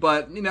thing.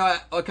 But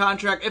a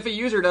contract, if a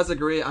user does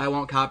agree, I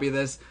won't copy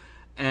this,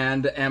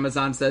 and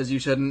Amazon says you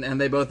shouldn't, and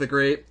they both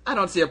agree, I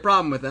don't see a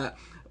problem with that.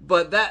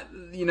 But that,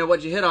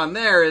 what you hit on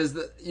there is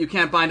that you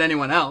can't bind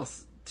anyone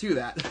else to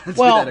that.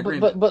 Well,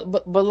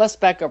 but let's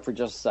back up for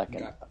just a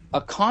second. Okay.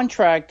 A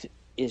contract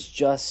is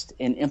just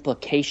an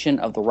implication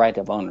of the right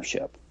of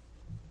ownership.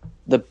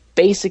 The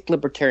basic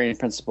libertarian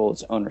principle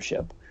is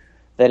ownership.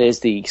 That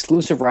is the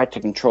exclusive right to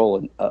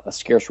control a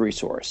scarce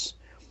resource.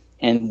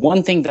 And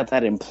one thing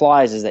that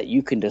implies is that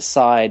you can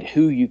decide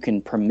who you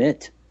can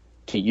permit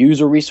to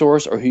use a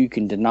resource or who you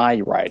can deny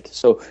your right.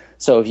 So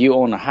if you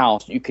own a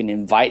house, you can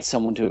invite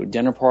someone to a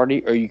dinner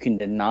party or you can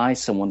deny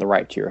someone the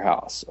right to your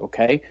house,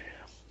 okay?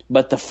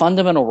 But the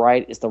fundamental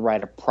right is the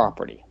right of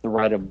property, the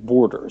right of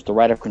borders, the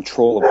right of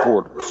control of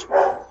borders,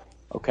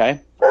 okay?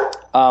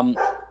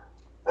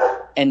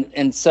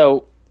 And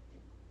so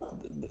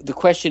the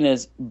question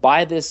is,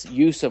 by this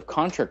use of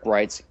contract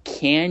rights,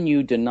 can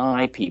you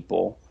deny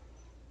people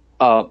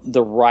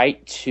the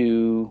right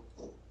to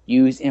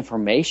use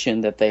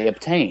information that they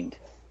obtained?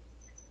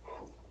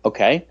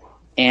 Okay?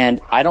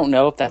 And I don't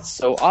know if that's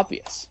so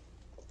obvious.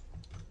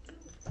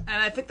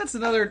 And I think that's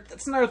another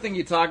thing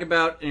you talk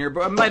about in your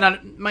book.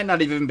 It might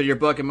not even be your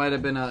book. It might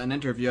have been an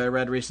interview I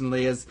read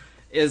recently.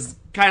 Is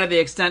kind of the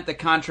extent that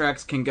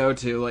contracts can go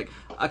to. Like,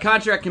 a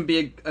contract can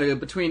be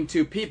between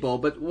two people,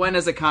 but when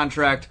is a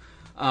contract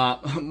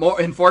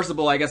more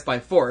enforceable, I guess, by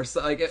force?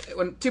 Like,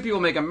 when two people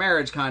make a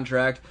marriage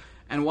contract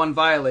and one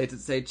violates it,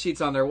 say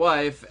cheats on their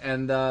wife,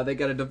 and they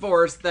get a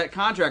divorce, that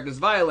contract is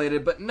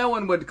violated, but no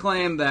one would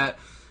claim that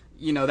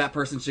that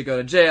person should go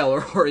to jail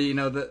or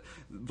that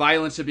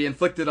violence should be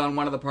inflicted on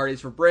one of the parties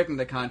for breaking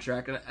the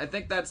contract. And I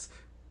think that's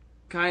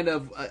kind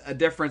of a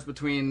difference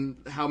between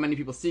how many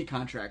people see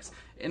contracts.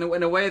 In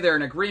a way, they're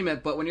an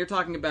agreement, but when you're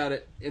talking about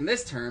it in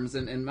this terms,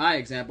 in my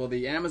example,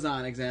 the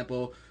Amazon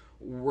example,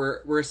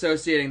 we're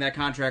associating that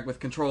contract with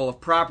control of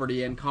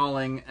property and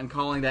calling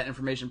that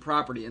information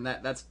property, and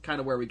that's kind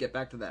of where we get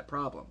back to that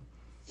problem.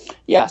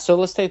 Yeah, so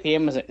let's take the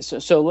Amazon.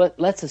 So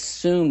let's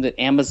assume that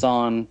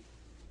Amazon,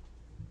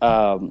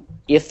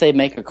 if they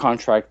make a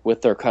contract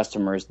with their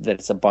customers, that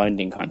it's a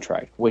binding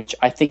contract, which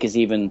I think is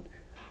even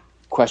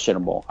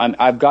questionable.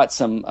 I've got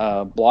some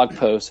blog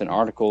posts and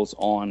articles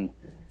on.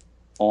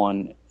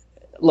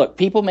 Look,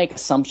 people make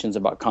assumptions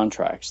about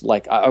contracts.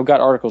 Like, I've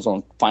got articles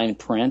on fine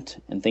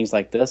print and things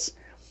like this.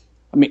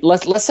 I mean,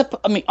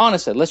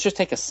 honestly, let's just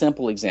take a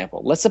simple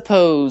example. Let's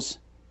suppose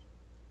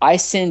I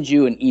send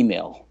you an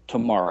email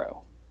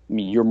tomorrow. I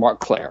mean, you're Marc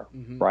Clair,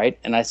 right?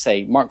 And I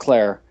say, Marc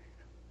Clair,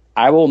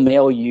 I will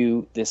mail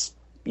you this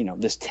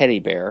teddy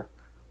bear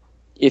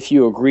if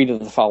you agree to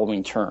the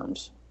following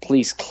terms.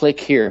 Please click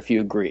here if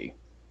you agree.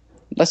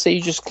 Let's say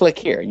you just click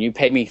here and you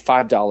pay me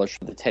 $5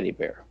 for the teddy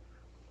bear.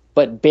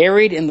 But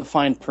buried in the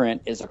fine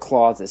print is a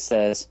clause that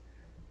says,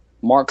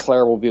 Marc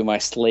Clair will be my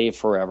slave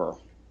forever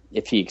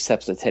if he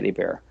accepts the teddy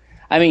bear.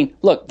 I mean,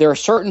 look, there are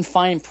certain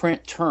fine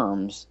print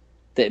terms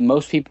that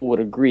most people would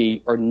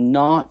agree are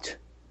not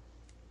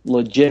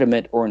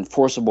legitimate or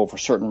enforceable for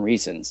certain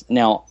reasons.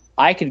 Now,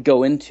 I could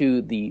go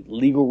into the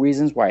legal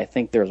reasons why I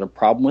think there's a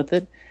problem with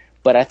it,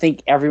 but I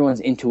think everyone's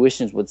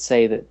intuitions would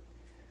say that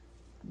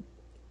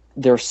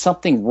there's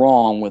something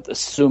wrong with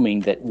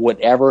assuming that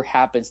whatever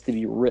happens to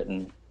be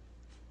written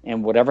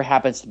and whatever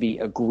happens to be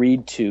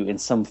agreed to in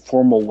some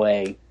formal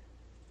way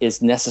is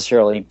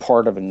necessarily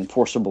part of an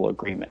enforceable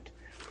agreement.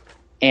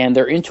 And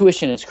their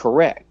intuition is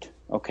correct,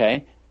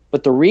 okay?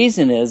 But the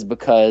reason is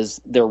because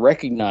they're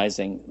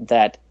recognizing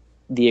that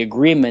the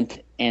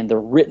agreement and the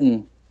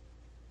written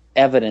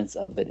evidence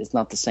of it is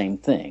not the same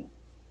thing,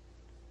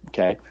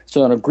 okay?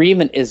 So an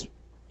agreement is,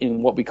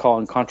 in what we call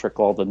in contract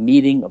law, the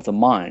meeting of the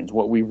minds,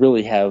 what we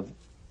really have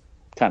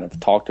kind of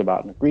talked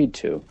about and agreed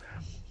to.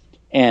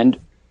 And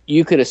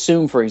you could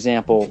assume, for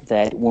example,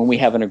 that when we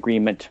have an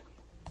agreement,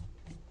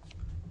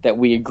 that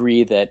we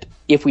agree that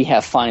if we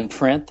have fine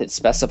print that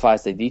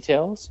specifies the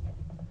details,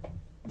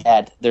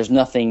 that there's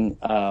nothing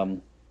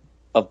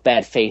of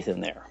bad faith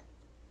in there,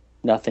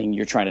 nothing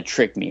you're trying to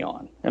trick me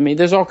on. I mean,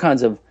 there's all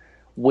kinds of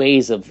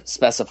ways of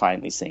specifying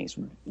these things,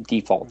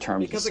 default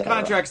terms. Because the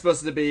contract's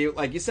supposed to be,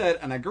 like you said,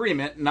 an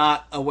agreement,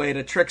 not a way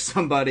to trick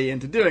somebody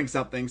into doing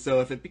something.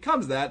 So if it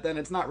becomes that, then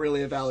it's not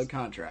really a valid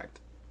contract.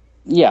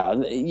 Yeah,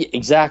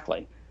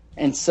 exactly.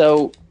 And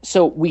so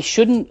we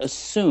shouldn't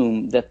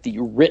assume that the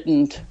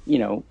written,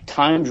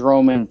 Times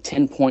Roman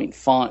 10-point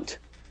font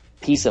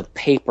piece of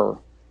paper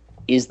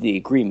is the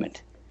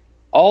agreement.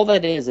 All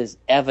that is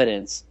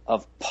evidence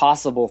of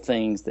possible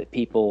things that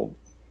people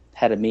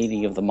had a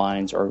meeting of the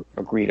minds or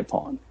agreed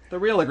upon. The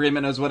real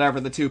agreement is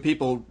whatever the two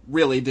people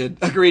really did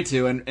agree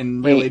to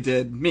and really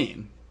did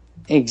mean.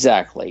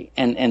 Exactly,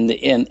 and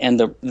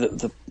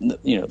the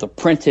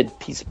printed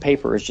piece of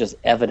paper is just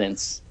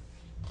evidence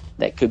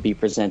that could be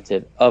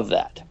presented of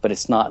that, but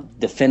it's not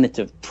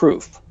definitive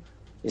proof.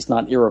 It's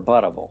not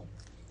irrebuttable.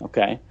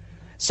 Okay,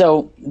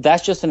 so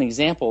that's just an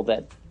example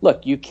that,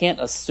 look, you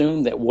can't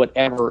assume that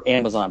whatever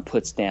Amazon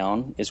puts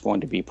down is going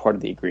to be part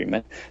of the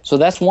agreement. So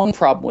that's one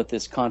problem with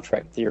this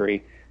contract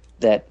theory,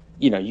 that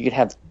you could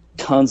have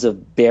tons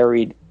of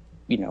buried,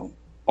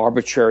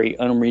 arbitrary,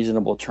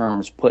 unreasonable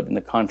terms put in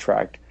the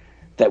contract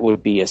that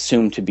would be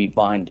assumed to be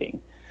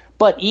binding.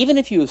 But even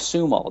if you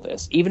assume all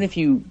this, even if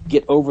you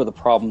get over the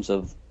problems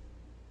of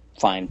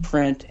fine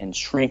print and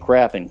shrink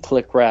wrap and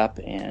click wrap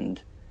and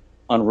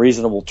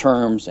unreasonable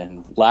terms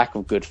and lack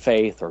of good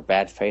faith or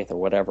bad faith or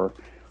whatever,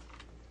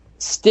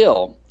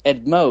 still,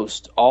 at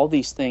most, all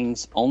these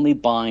things only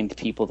bind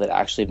people that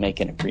actually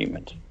make an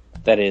agreement.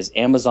 That is,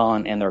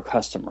 Amazon and their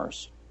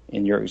customers,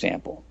 in your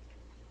example.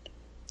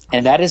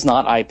 And that is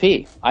not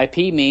IP.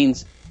 IP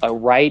means a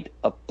right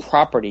of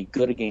property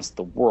good against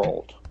the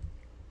world.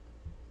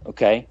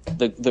 Okay?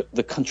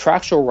 The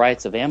contractual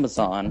rights of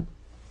Amazon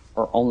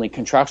are only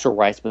contractual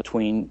rights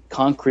between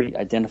concrete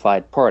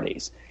identified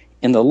parties.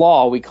 In the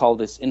law, we call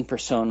this in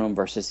personam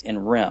versus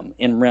in rem.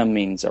 In rem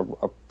means a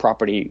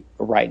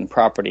right in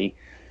property.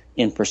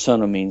 In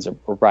personam means a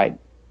right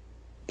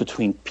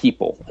between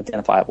people,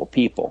 identifiable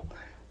people.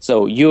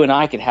 So you and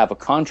I could have a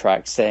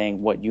contract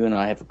saying what you and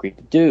I have agreed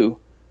to do,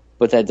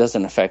 but that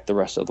doesn't affect the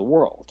rest of the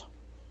world.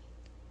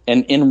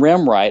 An in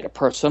rem right, a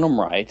personam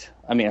right,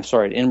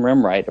 in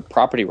rem right, a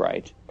property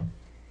right,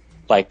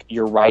 like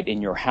your right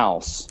in your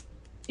house,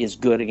 is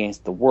good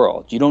against the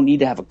world. You don't need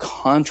to have a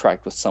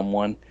contract with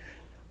someone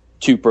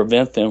to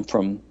prevent them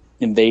from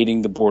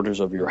invading the borders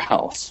of your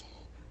house.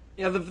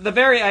 Yeah, the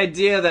very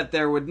idea that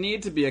there would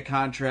need to be a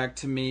contract,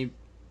 to me,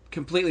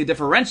 completely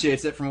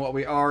differentiates it from what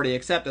we already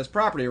accept as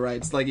property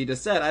rights. Like you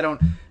just said, I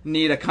don't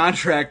need a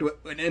contract,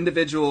 an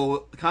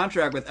individual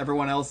contract with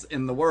everyone else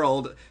in the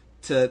world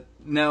to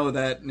know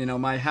that,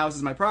 my house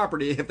is my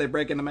property. If they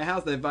break into my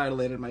house, they've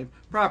violated my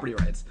property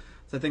rights.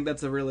 So I think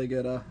that's a really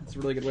good way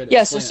to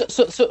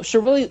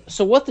explain it.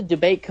 So what the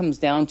debate comes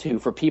down to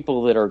for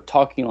people that are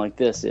talking like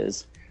this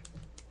is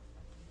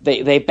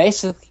they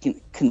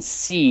basically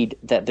concede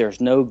that there's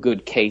no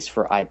good case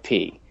for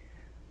IP.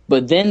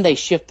 But then they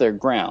shift their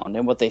ground,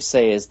 and what they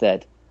say is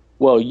that,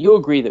 well, you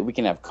agree that we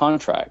can have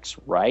contracts,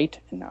 right?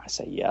 And I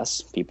say,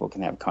 yes, people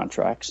can have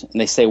contracts. And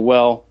they say,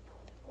 well,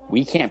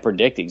 we can't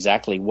predict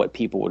exactly what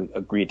people would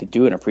agree to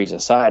do in a free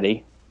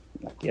society.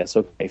 I'm like, yes,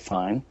 okay,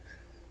 fine.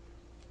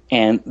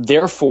 And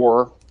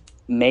therefore,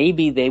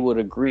 maybe they would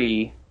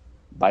agree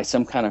by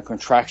some kind of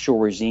contractual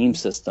regime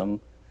system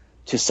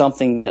to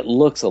something that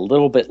looks a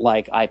little bit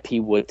like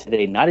IP would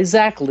today. Not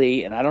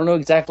exactly, and I don't know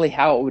exactly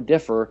how it would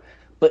differ,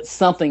 but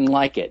something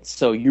like it.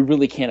 So you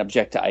really can't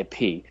object to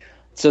IP.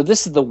 So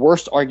this is the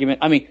worst argument.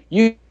 I mean,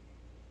 you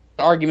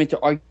argument to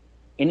argue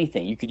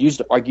anything. You could use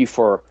it to argue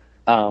for,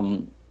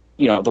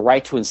 the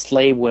right to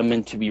enslave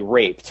women to be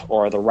raped,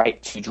 or the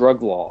right to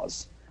drug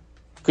laws.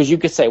 Because you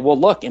could say, well,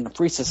 look, in a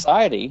free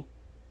society,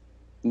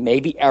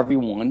 maybe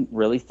everyone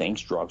really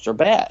thinks drugs are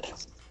bad.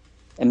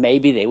 And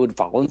maybe they would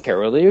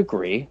voluntarily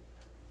agree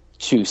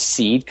to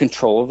cede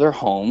control of their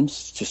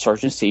homes to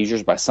search and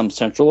seizures by some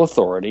central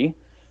authority,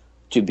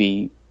 to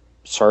be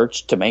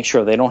searched to make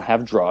sure they don't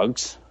have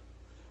drugs,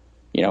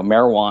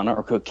 marijuana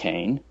or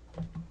cocaine.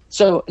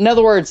 So, in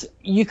other words,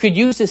 you could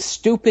use this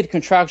stupid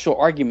contractual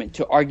argument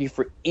to argue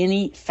for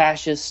any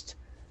fascist,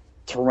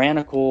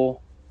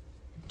 tyrannical,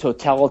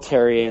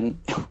 totalitarian,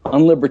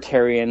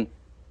 unlibertarian.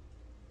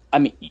 I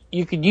mean,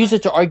 you could use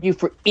it to argue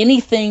for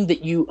anything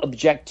that you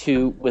object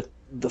to with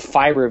the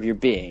fiber of your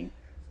being.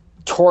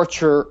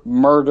 Torture,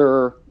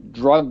 murder,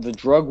 the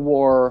drug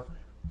war,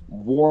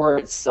 war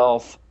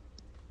itself,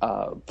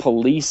 the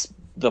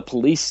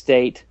police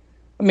state.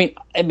 I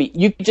mean,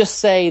 you could just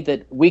say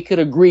that we could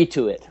agree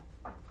to it,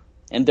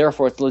 and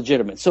therefore it's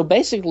legitimate. So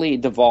basically,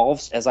 it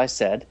devolves, as I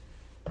said,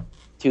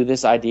 to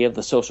this idea of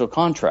the social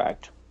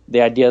contract,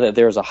 the idea that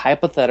there's a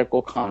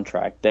hypothetical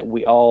contract that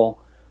we all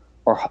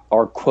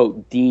are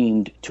quote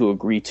deemed to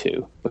agree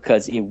to,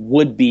 because it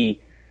would be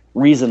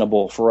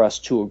reasonable for us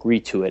to agree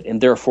to it, and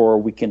therefore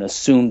we can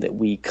assume that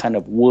we kind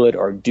of would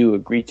or do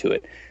agree to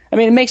it. I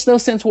mean, it makes no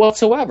sense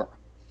whatsoever.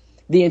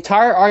 The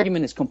entire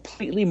argument is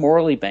completely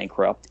morally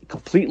bankrupt,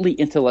 completely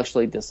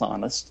intellectually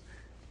dishonest,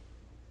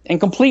 and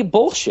complete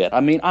bullshit.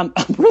 I mean, I'm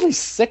really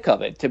sick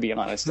of it, to be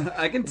honest.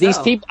 I can tell. These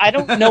people, I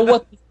don't know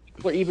what these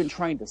people are even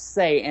trying to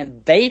say,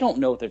 and they don't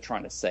know what they're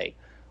trying to say.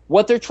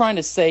 What they're trying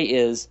to say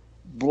is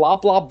blah,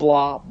 blah,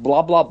 blah,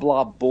 blah, blah,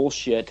 blah,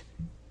 bullshit.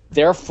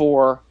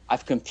 Therefore,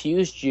 I've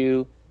confused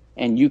you,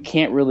 and you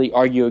can't really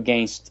argue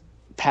against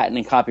patent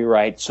and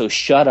copyright, so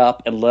shut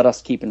up and let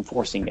us keep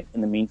enforcing it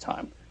in the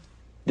meantime.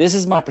 This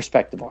is my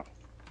perspective on it.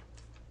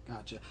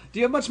 Gotcha. Do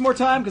you have much more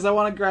time? Because I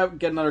want to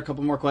get another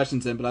couple more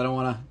questions in, but I don't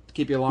want to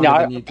keep you longer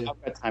than you do.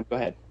 I've got time. Go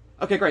ahead.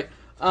 Okay, great.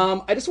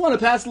 I just want to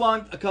pass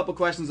along a couple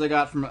questions I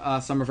got from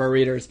some of our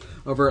readers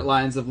over at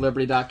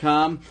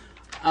lionsofliberty.com.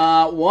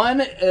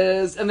 One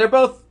is, and they're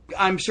both,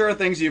 I'm sure,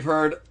 things you've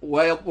heard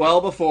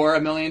well before,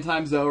 a million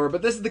times over,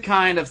 but this is the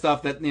kind of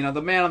stuff that, you know,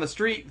 the man on the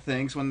street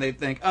thinks when they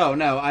think, oh,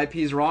 no,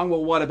 IP's wrong.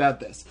 Well, what about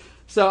this?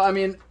 So, I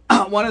mean,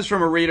 one is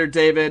from a reader,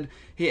 David.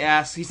 He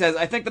says,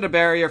 I think that a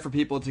barrier for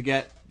people to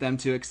get them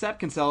to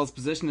accept Kinsella's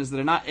position is that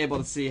they're not able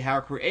to see how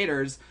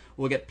creators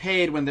will get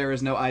paid when there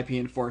is no IP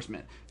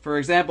enforcement. For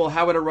example,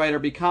 how would a writer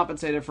be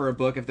compensated for a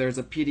book if there's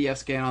a PDF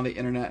scan on the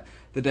internet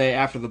the day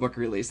after the book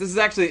release? This is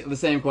actually the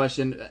same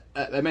question.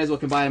 I may as well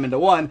combine them into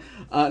one.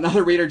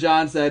 Another reader,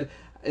 John, said,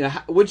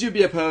 would you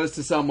be opposed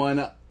to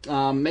someone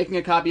making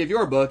a copy of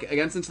your book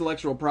against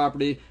intellectual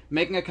property,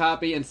 making a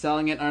copy and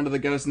selling it under the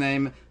ghost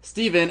name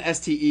Stephen,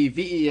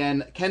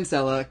 Steven,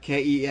 Kinsella,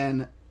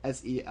 Kensella?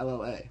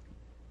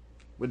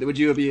 Would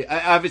you be,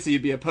 obviously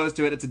you'd be opposed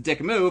to it. It's a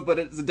dick move, but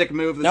it's a dick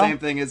move, the same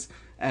thing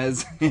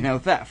as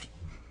theft.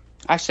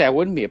 Actually, I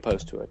wouldn't be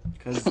opposed to it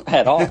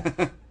at all.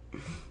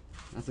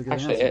 That's a good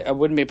answer. I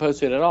wouldn't be opposed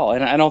to it at all,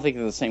 and I don't think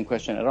it's the same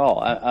question at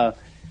all.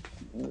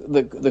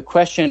 The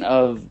question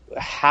of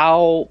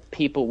how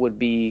people would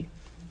be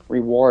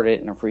rewarded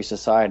in a free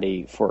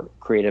society for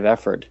creative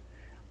effort,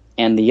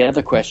 and the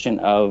other question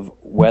of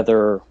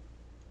whether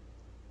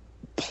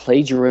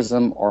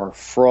plagiarism or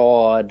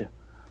fraud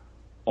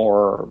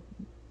or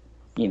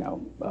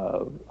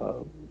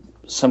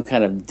some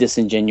kind of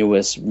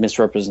disingenuous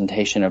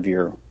misrepresentation of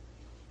your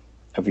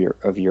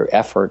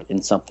effort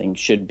in something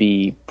should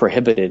be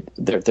prohibited.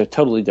 They're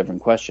totally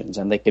different questions,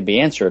 and they could be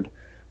answered,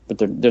 but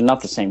they're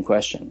not the same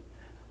question.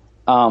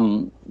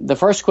 The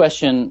first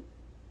question,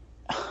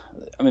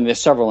 I mean,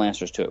 there's several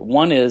answers to it.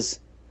 One is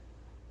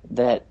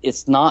that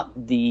it's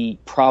not the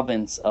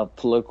province of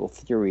political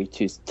theory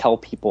to tell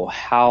people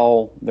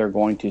how they're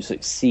going to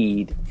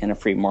succeed in a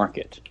free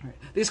market. Right.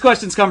 These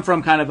questions come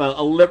from kind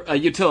of a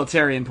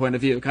utilitarian point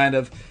of view, kind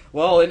of,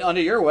 well,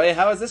 under your way,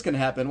 how is this going to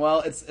happen?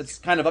 Well, it's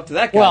kind of up to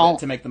that guy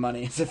to make the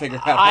money, to figure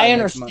out how to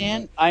make the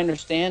money. I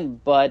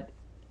understand, but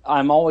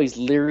I'm always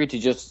leery to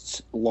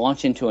just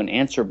launch into an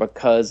answer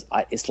because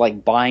it's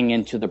like buying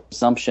into the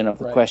presumption of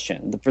the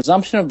question. The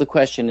presumption of the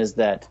question is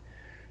that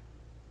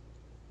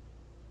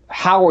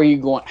how are you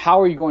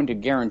going to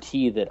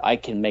guarantee that I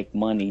can make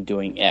money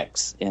doing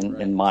X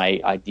in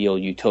my ideal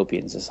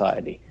utopian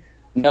society?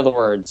 In other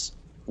words,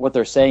 what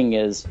they're saying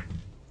is,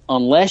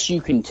 unless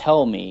you can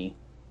tell me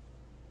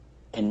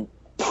and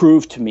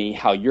prove to me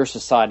how your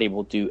society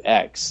will do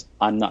X,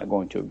 I'm not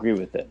going to agree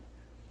with it.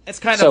 It's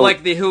kind of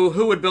like the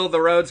who would build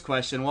the roads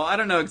question. Well, I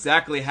don't know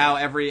exactly how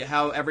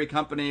every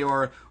company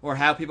or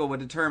how people would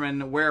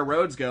determine where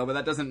roads go, but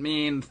that doesn't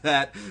mean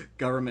that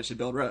government should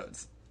build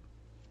roads.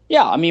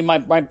 Yeah, I mean,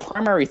 my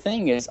primary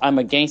thing is I'm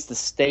against the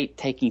state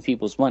taking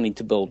people's money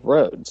to build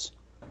roads.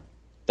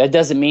 That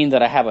doesn't mean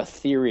that I have a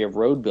theory of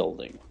road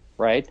building,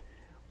 right?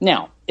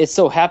 Now, it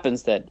so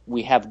happens that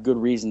we have good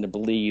reason to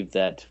believe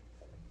that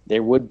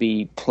there would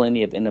be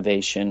plenty of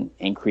innovation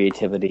and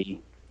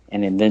creativity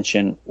and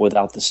invention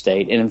without the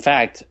state. And in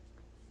fact,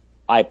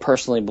 I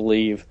personally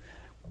believe,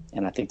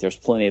 and I think there's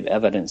plenty of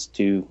evidence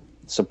to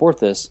support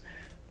this,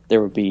 there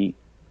would be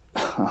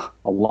a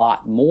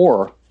lot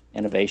more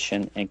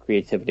innovation and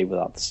creativity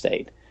without the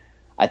state.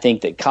 I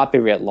think that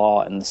copyright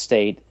law and the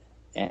state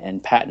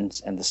and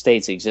patents and the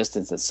state's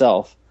existence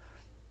itself,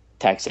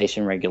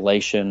 taxation,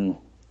 regulation,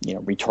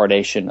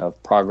 retardation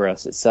of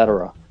progress,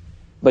 etc.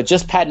 But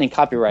just patent and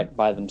copyright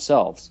by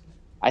themselves,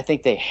 I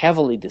think they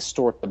heavily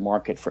distort the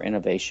market for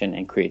innovation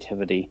and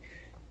creativity,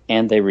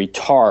 and they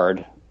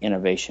retard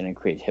innovation and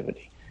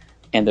creativity.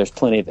 And there's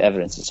plenty of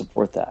evidence to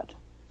support that.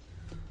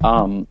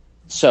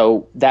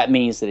 So that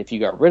means that if you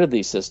got rid of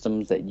these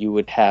systems, that you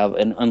would have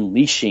an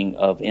unleashing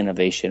of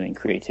innovation and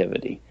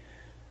creativity.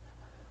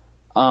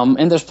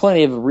 And there's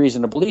plenty of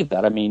reason to believe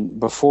that. I mean,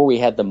 before we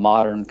had the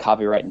modern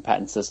copyright and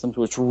patent systems,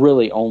 which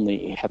really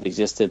only have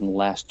existed in the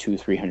last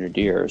 200-300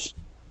 years,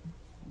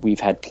 we've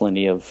had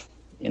plenty of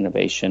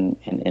innovation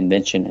and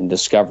invention and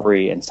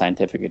discovery and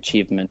scientific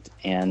achievement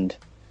and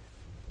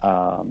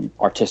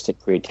artistic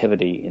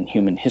creativity in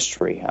human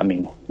history. I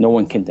mean, no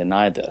one can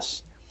deny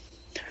this.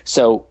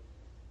 So,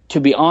 to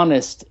be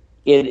honest,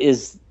 it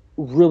is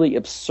really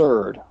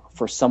absurd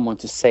for someone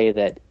to say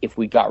that if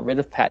we got rid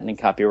of patent and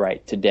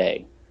copyright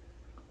today,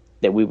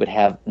 that we would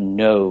have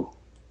no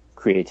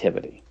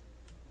creativity,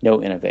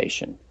 no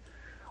innovation.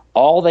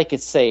 All they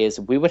could say is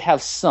we would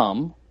have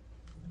some,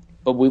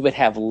 but we would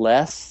have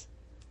less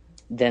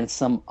than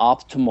some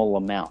optimal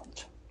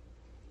amount.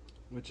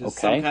 Which is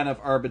some kind of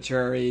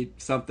arbitrary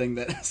something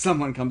that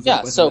someone comes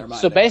up with in their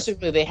mind. So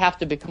basically they have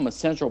to become a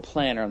central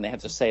planner and they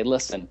have to say,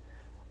 listen,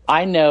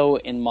 I know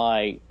in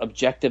my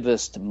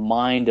objectivist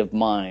mind of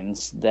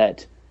minds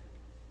that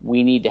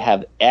we need to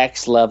have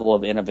X level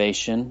of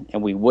innovation,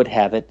 and we would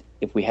have it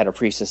if we had a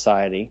free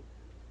society,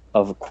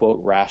 of,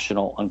 quote,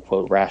 rational,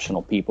 unquote,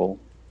 rational people.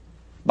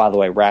 By the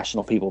way,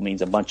 rational people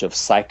means a bunch of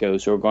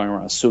psychos who are going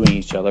around suing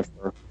each other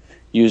for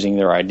using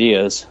their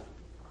ideas,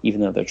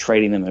 even though they're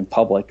trading them in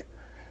public.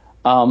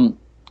 And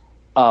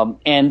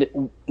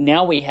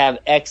now we have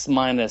X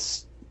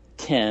minus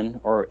 10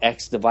 or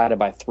X divided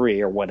by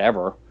 3 or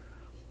whatever.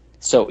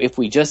 So if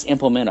we just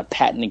implement a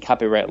patent and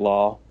copyright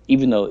law,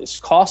 even though it's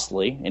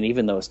costly and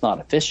even though it's not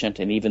efficient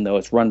and even though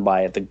it's run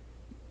by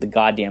the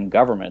goddamn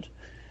government,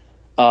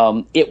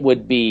 it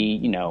would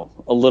be,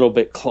 a little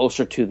bit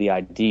closer to the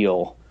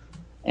ideal.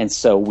 And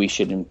so we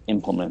should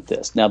implement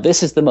this. Now,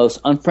 this is the most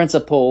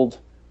unprincipled,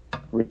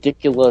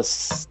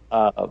 ridiculous,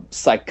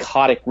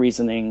 psychotic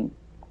reasoning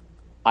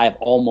I've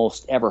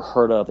almost ever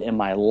heard of in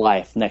my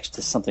life, next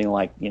to something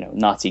like,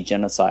 Nazi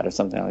genocide or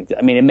something like that.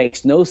 I mean, it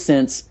makes no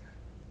sense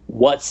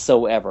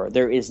whatsoever.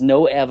 There is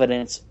no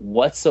evidence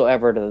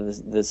whatsoever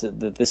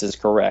that this is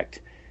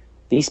correct.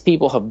 These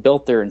people have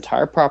built their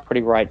entire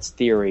property rights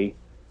theory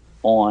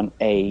on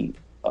a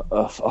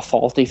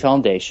faulty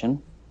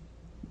foundation.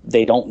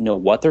 They don't know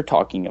what they're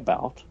talking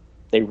about.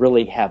 They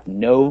really have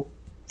no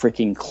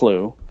freaking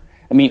clue.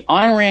 I mean,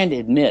 Ayn Rand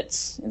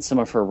admits in some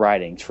of her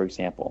writings, for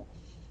example,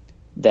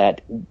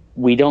 that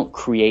we don't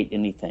create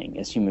anything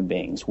as human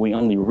beings. We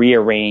only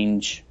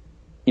rearrange,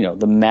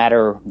 the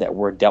matter that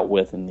we're dealt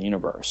with in the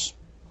universe.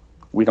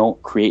 We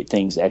don't create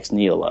things ex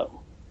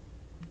nihilo.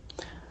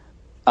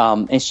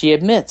 And she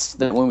admits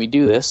that when we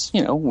do this,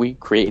 we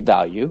create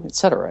value,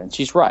 etc. And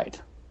she's right.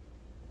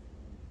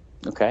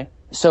 Okay?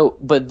 So,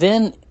 but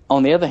then,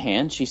 on the other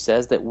hand, she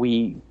says that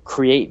we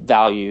create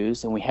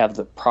values and we have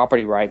the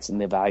property rights and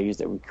the values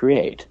that we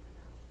create.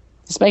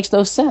 This makes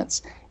no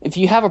sense. If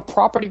you have a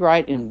property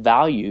right in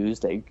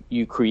values that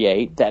you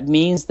create, that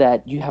means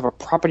that you have a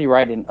property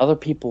right in other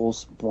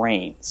people's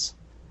brains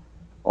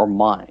or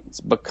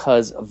minds,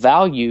 because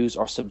values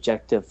are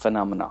subjective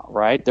phenomena,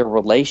 right? They're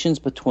relations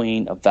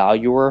between a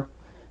valuer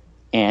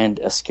and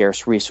a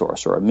scarce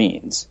resource or a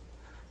means.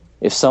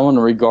 If someone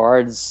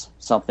regards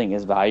something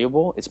as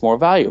valuable, it's more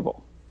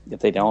valuable. If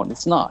they don't,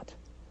 it's not.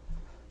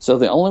 So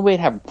the only way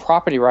to have a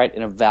property right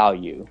in a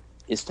value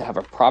is to have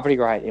a property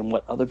right in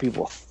what other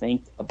people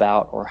think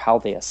about or how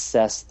they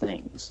assess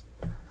things,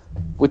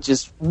 which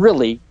is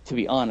really, to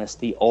be honest,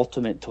 the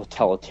ultimate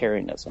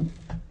totalitarianism,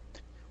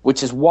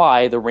 which is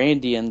why the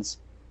Randians,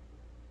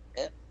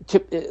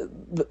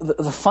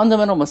 the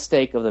fundamental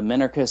mistake of the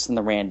minarchists and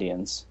the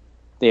Randians,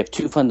 they have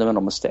two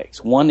fundamental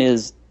mistakes. One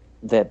is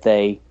that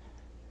they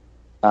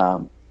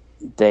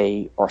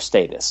are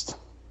statist.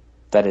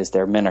 That is,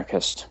 they're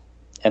minarchist,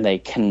 and they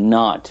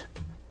cannot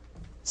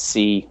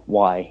see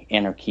why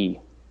anarchy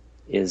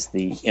is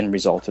the end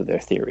result of their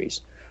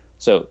theories.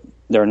 So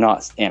they're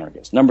not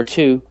anarchists. Number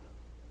two,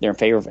 they're in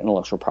favor of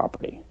intellectual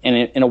property. And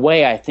in a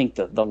way, I think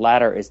that the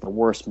latter is the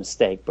worst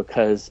mistake,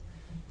 because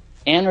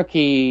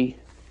anarchy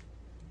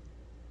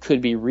could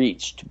be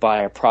reached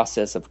by a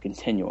process of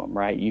continuum,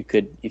 right? You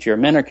could, if you're a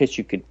minarchist,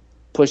 you could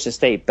push the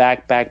state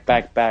back.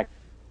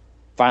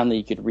 Finally,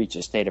 you could reach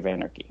a state of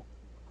anarchy.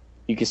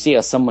 You can see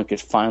how someone could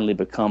finally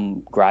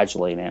become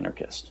gradually an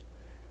anarchist.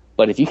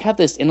 But if you have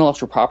this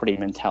intellectual property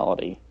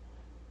mentality,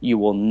 you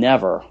will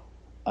never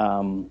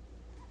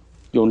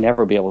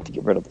be able to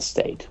get rid of the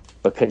state,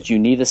 because you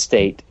need a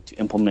state to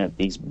implement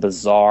these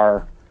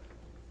bizarre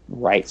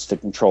rights to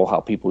control how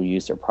people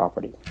use their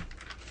property.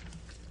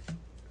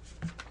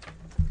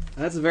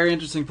 That's a very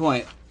interesting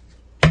point.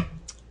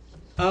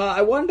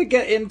 I wanted to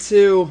get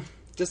into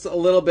just a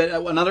little bit,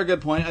 another good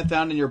point I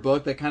found in your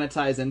book that kind of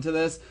ties into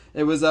this.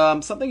 It was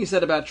something you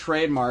said about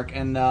trademark,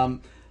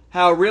 and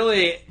how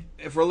really,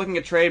 if we're looking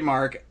at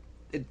trademark,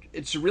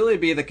 it should really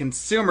be the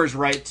consumer's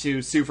right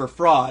to sue for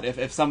fraud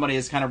if somebody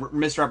is kind of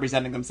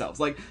misrepresenting themselves.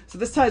 So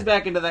this ties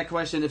back into that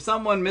question. If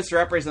someone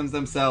misrepresents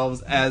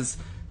themselves as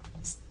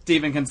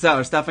Stephan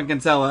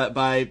Kinsella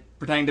by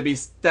pretending to be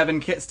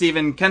Stephan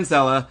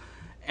Kinsella,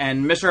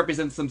 and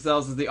misrepresents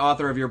themselves as the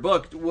author of your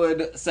book,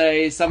 would,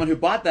 say, someone who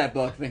bought that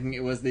book thinking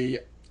it was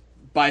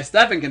by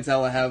Stephan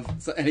Kinsella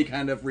have any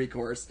kind of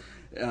recourse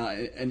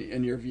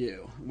in your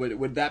view?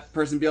 Would that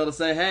person be able to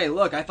say, hey,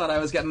 look, I thought I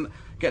was getting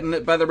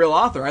it by the real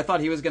author. I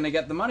thought he was going to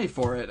get the money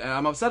for it.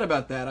 I'm upset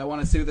about that. I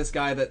want to sue this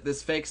guy,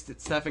 this fake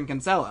Stephan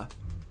Kinsella.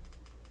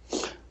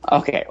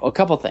 Okay, well, a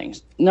couple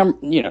things.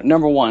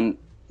 Number one,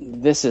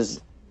 this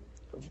is...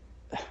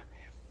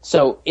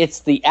 So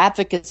it's the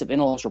advocates of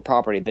intellectual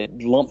property that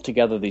lump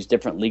together these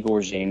different legal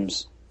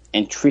regimes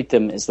and treat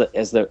them as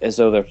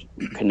though they're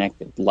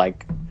connected.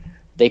 Like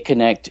they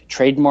connect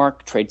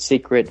trademark, trade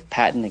secret,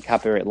 patent, and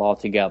copyright law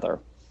together.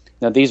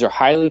 Now, these are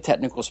highly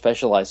technical,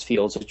 specialized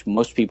fields which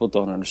most people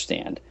don't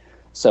understand.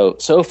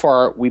 So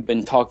far, we've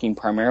been talking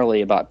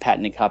primarily about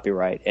patent and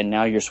copyright, and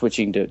now you're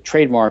switching to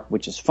trademark,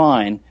 which is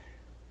fine,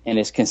 and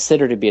is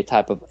considered to be a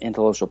type of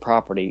intellectual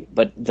property.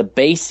 But the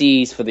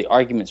bases for the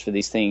arguments for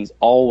these things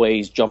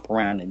always jump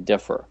around and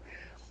differ.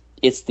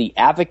 It's the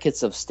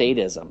advocates of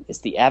statism, it's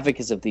the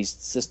advocates of these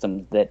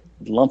systems that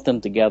lump them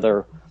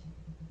together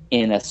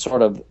in a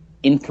sort of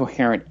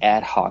incoherent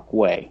ad hoc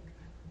way.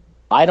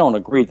 I don't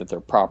agree that they're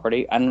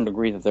property. I don't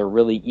agree that they're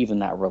really even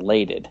that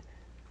related.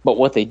 But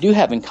what they do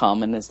have in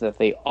common is that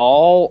they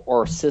all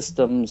are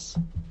systems,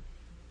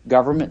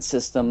 government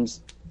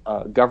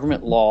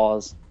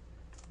laws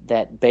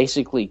that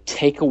basically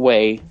take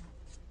away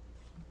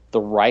the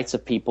rights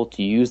of people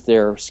to use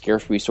their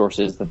scarce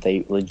resources that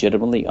they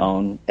legitimately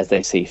own as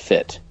they see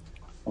fit.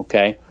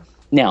 Okay?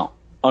 Now,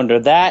 under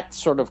that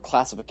sort of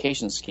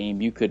classification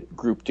scheme, you could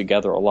group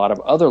together a lot of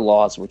other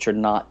laws which are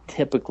not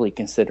typically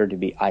considered to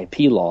be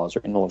IP laws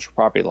or intellectual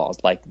property laws,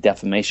 like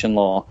defamation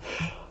law,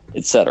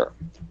 etc.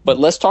 But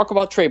let's talk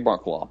about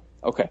trademark law.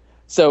 Okay,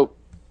 so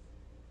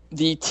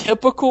the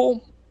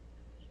typical...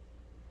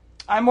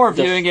 I'm more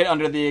viewing it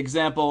under the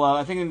example.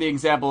 I think the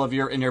example of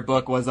in your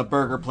book was a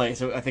burger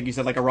place. I think you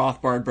said like a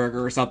Rothbard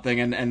burger or something,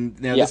 and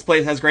this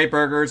place has great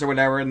burgers or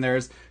whatever, and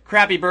there's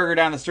crappy burger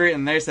down the street,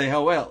 and they say,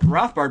 oh well,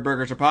 Rothbard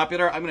burgers are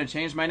popular. I'm going to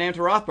change my name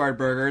to Rothbard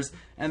burgers.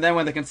 And then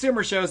when the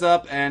consumer shows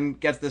up and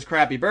gets this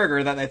crappy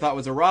burger that they thought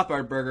was a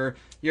Rothbard burger,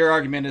 your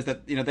argument is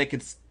that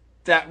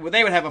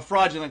they would have a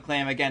fraudulent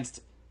claim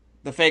against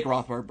the fake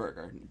Rothbard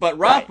burger, but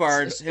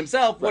Rothbard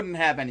himself wouldn't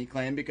have any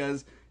claim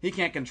because he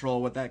can't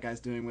control what that guy's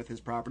doing with his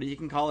property. He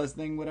can call his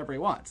thing whatever he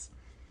wants.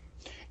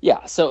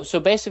 Yeah, so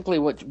basically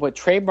what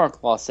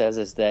trademark law says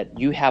is that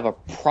you have a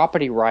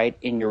property right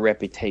in your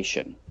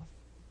reputation,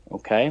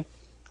 okay?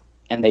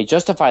 And they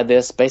justify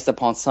this based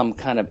upon some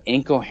kind of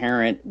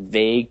incoherent,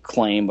 vague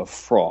claim of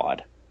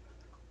fraud.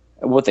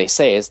 What they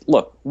say is,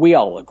 look, we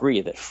all agree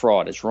that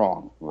fraud is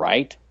wrong,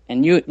 right?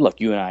 And you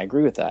and I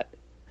agree with that.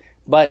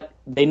 But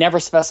they never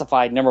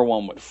specified, number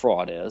one, what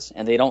fraud is,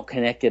 and they don't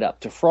connect it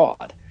up to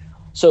fraud.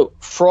 So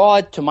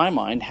fraud, to my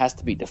mind, has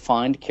to be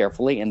defined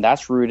carefully, and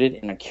that's rooted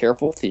in a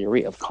careful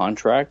theory of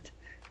contract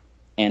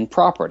and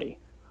property.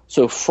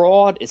 So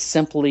fraud is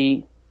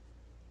simply,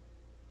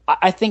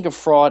 I think of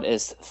fraud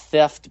as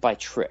theft by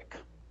trick.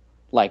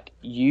 Like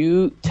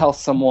you tell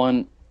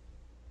someone,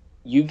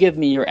 you give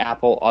me your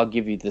apple, I'll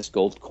give you this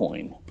gold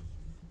coin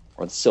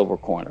or the silver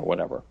coin or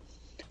whatever.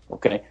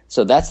 Okay,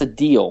 so that's a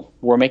deal.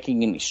 We're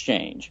making an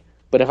exchange.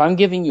 But if I'm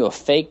giving you a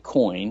fake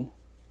coin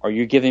or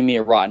you're giving me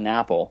a rotten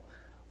apple,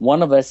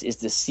 one of us is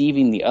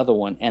deceiving the other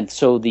one, and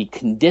so the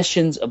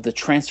conditions of the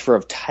transfer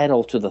of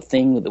title to the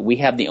thing that we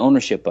have the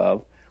ownership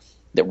of,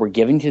 that we're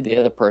giving to the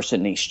other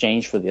person in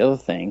exchange for the other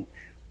thing,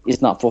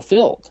 is not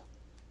fulfilled.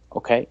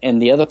 Okay,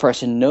 and the other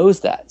person knows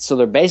that. So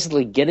they're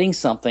basically getting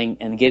something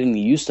and getting the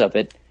use of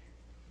it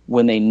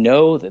when they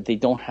know that they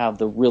don't have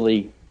the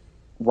really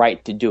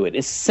right to do it.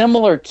 It's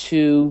similar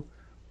to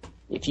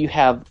if you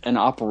have an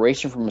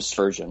operation from a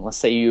surgeon. Let's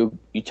say you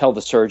tell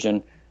the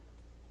surgeon,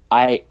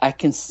 I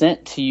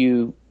consent to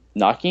you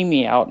knocking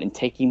me out and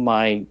taking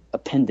my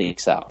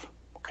appendix out,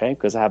 okay?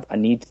 Because I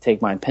need to take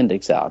my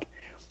appendix out.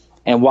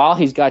 And while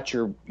he's got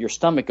your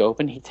stomach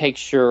open, he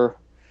takes your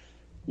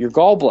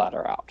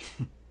gallbladder out.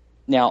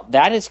 Now,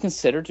 that is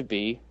considered to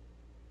be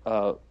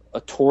a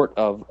tort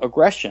of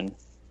aggression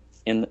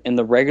in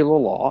the regular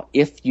law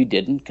if you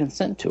didn't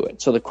consent to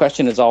it. So the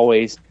question is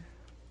always,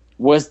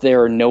 was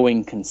there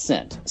knowing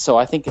consent? So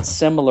I think it's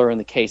similar in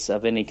the case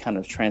of any kind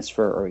of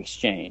transfer or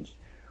exchange.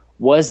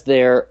 Was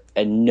there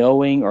a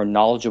knowing or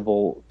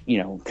knowledgeable,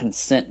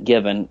 consent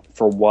given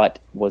for what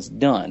was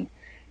done?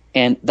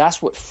 And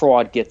that's what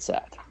fraud gets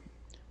at.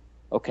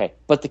 Okay,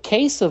 but the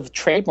case of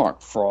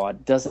trademark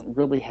fraud doesn't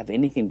really have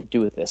anything to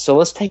do with this. So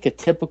let's take a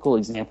typical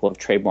example of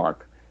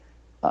trademark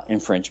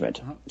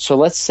infringement. So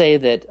let's say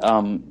that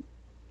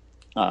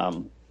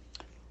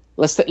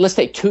let's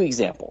take two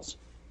examples.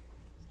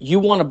 You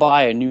want to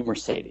buy a new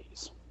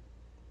Mercedes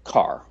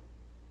car,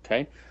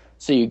 okay?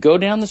 So you go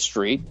down the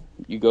street,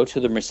 you go to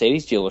the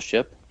Mercedes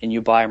dealership, and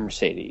you buy a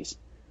Mercedes.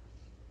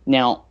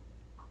 Now,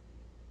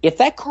 if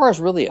that car is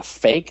really a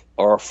fake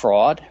or a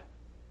fraud,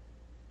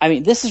 I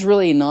mean, this is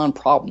really a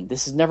non-problem.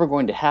 This is never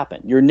going to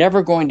happen. You're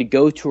never going to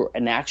go to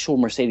an actual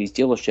Mercedes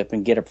dealership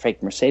and get a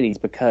fake Mercedes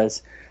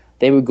because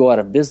they would go out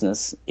of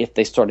business if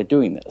they started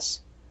doing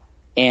this.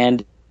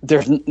 And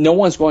no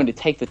one's going to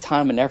take the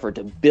time and effort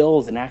to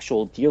build an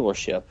actual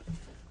dealership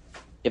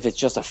if it's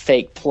just a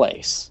fake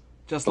place.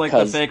 Just like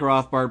the fake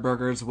Rothbard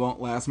burgers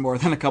won't last more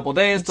than a couple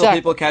days until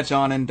people catch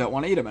on and don't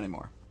want to eat them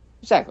anymore.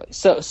 Exactly.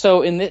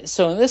 So in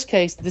this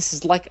case, this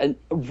is like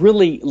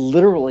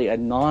literally a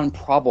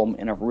non-problem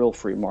in a real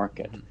free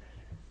market.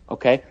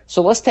 Okay.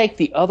 So let's take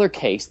the other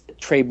case that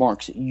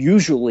trademarks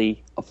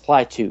usually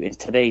apply to in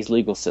today's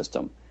legal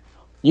system.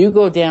 You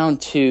go down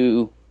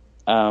to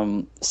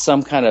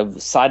some kind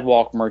of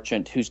sidewalk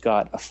merchant who's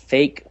got a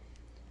fake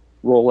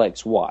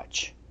Rolex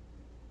watch,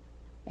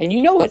 and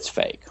you know it's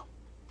fake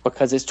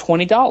because it's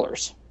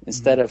 $20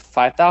 instead of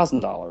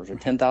 $5,000 or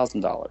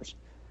 $10,000.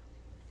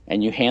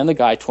 And you hand the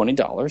guy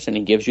 $20, and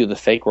he gives you the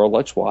fake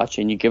Rolex watch,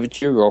 and you give it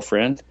to your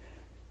girlfriend,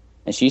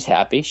 and she's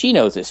happy. She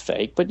knows it's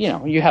fake, but,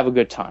 you have a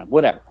good time,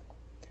 whatever.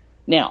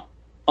 Now,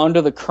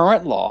 under the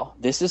current law,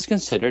 this is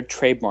considered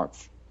trademark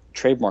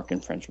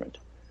infringement.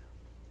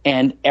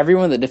 And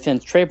everyone that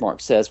defends trademark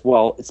says,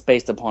 well, it's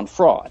based upon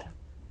fraud.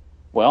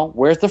 Well,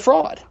 where's the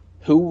fraud?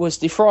 Who was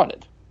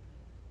defrauded?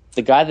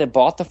 the guy that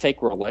bought the fake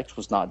Rolex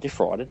was not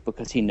defrauded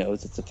because he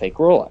knows it's a fake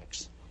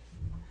Rolex,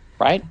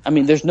 right? I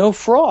mean, there's no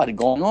fraud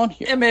going on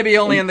here. It may be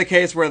only in the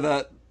case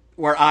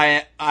where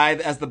I,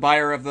 as the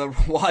buyer of the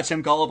watch,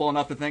 am gullible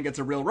enough to think it's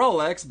a real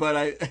Rolex.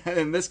 But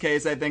in this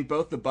case, I think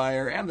both the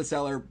buyer and the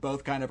seller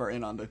both kind of are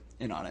in on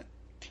it.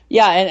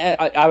 Yeah, and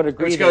I would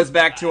agree. Which goes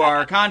back to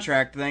our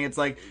contract thing. It's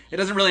like, it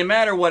doesn't really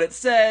matter what it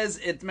says.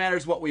 It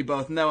matters what we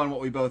both know and what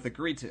we both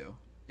agree to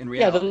in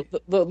reality. Yeah,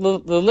 the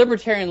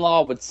libertarian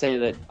law would say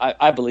that,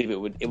 I believe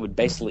it would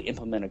basically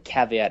implement a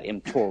caveat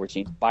emptor, which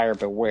means buyer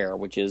beware,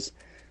 which is,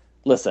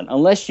 listen,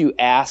 unless you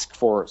ask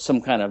for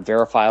some kind of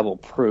verifiable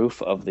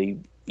proof of the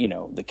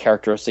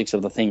characteristics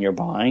of the thing you're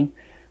buying,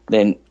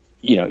 then,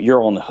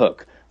 you're on the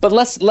hook. But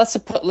let's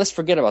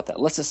forget about that.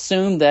 Let's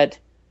assume that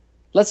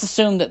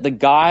the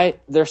guy,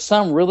 there's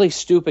some really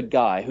stupid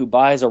guy who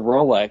buys a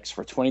Rolex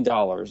for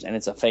 $20 and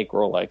it's a fake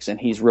Rolex and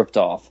he's ripped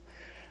off.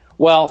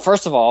 Well,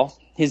 first of all,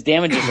 his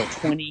damages are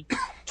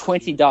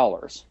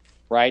 $20,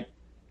 right?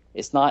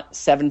 It's not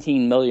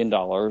 $17 million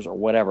or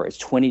whatever. It's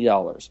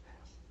 $20.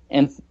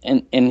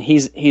 And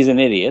he's an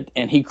idiot,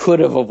 and he could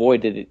have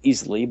avoided it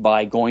easily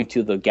by going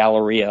to the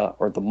Galleria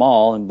or the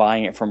mall and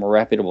buying it from a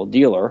reputable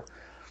dealer.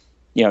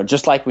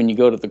 Just like when you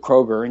go to the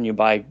Kroger and you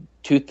buy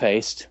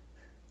toothpaste,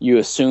 you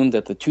assume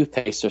that the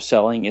toothpaste they're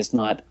selling is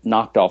not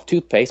knocked off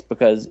toothpaste,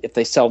 because if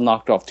they sell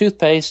knocked off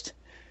toothpaste,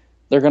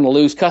 they're going to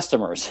lose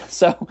customers.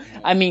 So,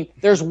 I mean,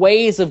 there's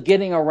ways of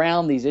getting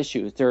around these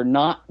issues. They're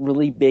not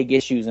really big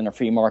issues in a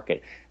free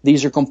market.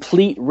 These are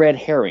complete red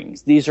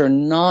herrings. These are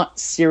not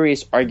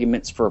serious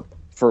arguments for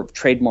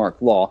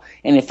trademark law.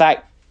 And in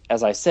fact,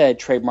 as I said,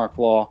 trademark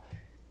law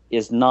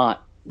is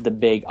not the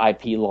big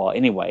IP law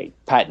anyway.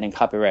 Patent and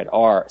copyright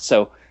are.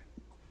 So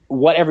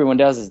what everyone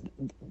does is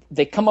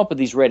they come up with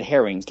these red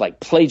herrings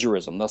like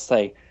plagiarism. They'll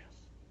say,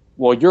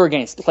 well, you're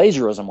against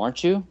plagiarism,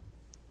 aren't you?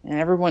 And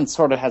everyone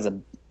sort of has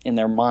in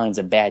their minds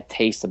a bad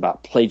taste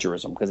about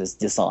plagiarism because it's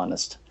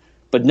dishonest.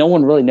 But no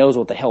one really knows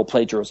what the hell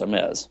plagiarism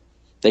is.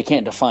 They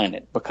can't define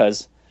it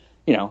because,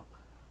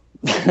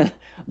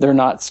 they're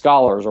not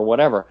scholars or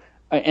whatever.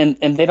 And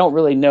they don't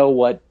really know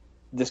what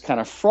this kind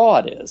of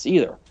fraud is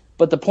either.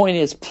 But the point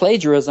is,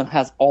 plagiarism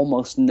has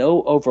almost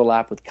no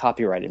overlap with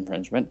copyright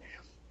infringement.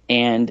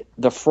 And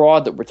the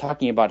fraud that we're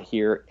talking about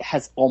here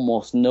has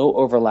almost no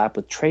overlap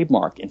with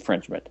trademark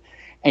infringement.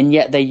 And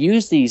yet they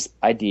use these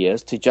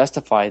ideas to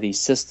justify these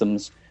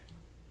systems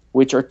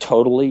which are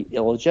totally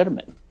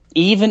illegitimate.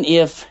 Even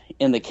if,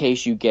 in the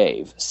case you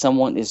gave,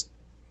 someone is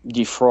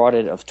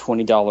defrauded of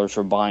 $20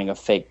 for buying a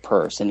fake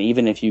purse, and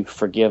even if you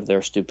forgive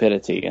their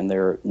stupidity and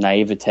their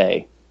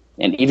naivete,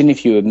 and even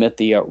if you admit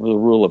the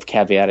rule of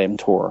caveat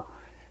emptor,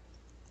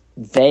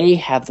 they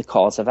have the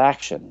cause of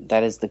action.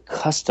 That is, the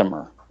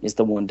customer is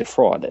the one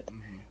defrauded.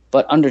 Mm-hmm.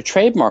 But under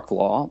trademark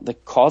law, the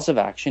cause of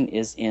action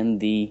is in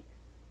the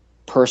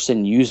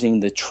person using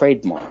the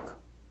trademark.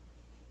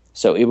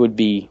 So it would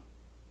be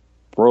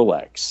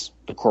Rolex,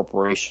 the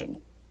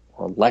corporation,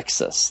 or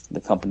Lexus, the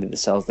company that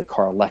sells the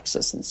car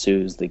Lexus and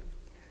sues the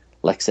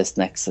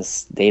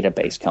LexisNexis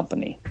database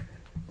company,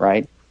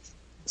 right?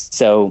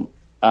 So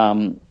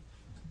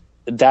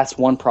that's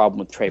one problem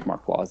with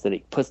trademark law, is that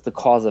it puts the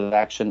cause of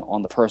action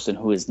on the person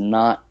who is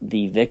not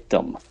the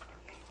victim.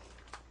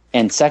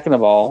 And second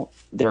of all,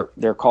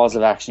 their cause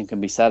of action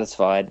can be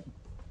satisfied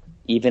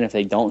even if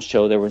they don't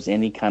show there was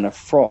any kind of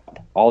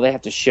fraud. All they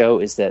have to show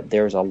is that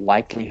there's a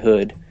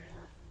likelihood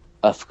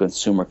of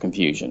consumer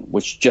confusion,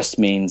 which just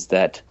means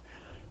that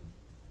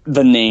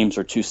the names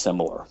are too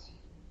similar.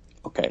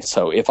 Okay,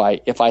 so if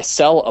I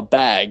sell a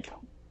bag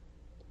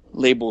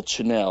labeled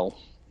Chanel,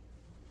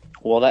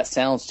 well, that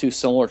sounds too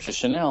similar to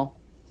Chanel.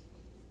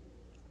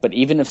 But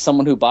even if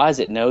someone who buys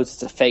it knows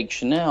it's a fake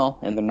Chanel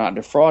and they're not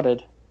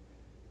defrauded,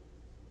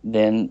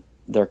 then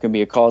there can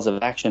be a cause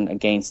of action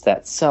against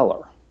that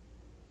seller,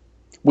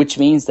 which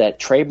means that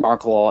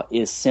trademark law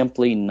is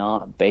simply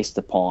not based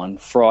upon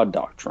fraud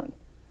doctrine.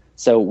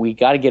 So we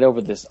got to get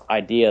over this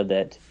idea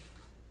that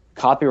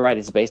copyright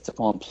is based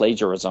upon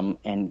plagiarism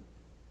and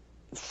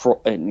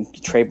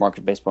trademark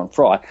is based upon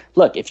fraud.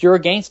 Look, if you're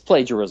against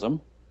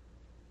plagiarism,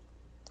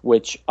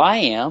 which I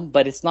am,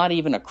 but it's not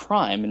even a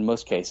crime in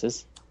most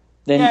cases,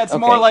 then it's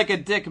more like a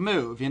dick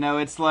move.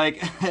 It's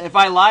like if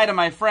I lie to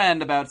my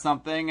friend about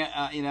something,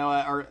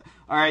 or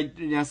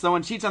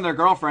someone cheats on their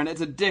girlfriend,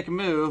 it's a dick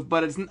move.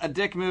 But a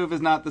dick move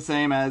is not the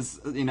same as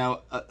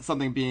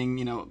something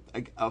being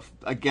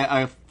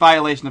a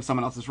violation of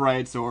someone else's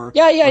rights or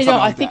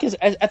I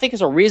think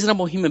as a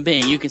reasonable human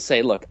being, you can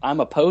say, look,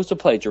 I'm opposed to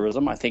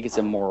plagiarism. I think it's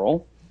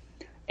immoral,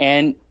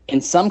 and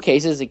in some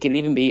cases, it can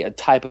even be a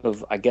type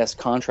of, I guess,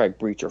 contract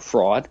breach or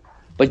fraud.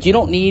 But you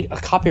don't need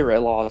a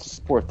copyright law to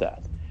support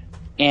that.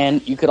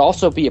 And you could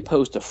also be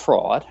opposed to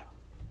fraud,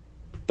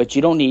 but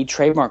you don't need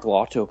trademark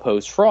law to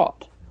oppose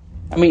fraud.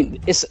 I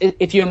mean,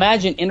 if you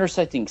imagine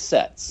intersecting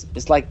sets,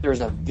 it's like there's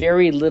a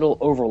very little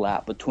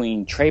overlap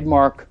between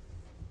trademark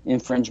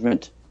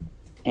infringement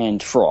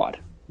and fraud.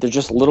 There's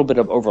just a little bit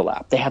of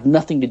overlap. They have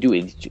nothing to do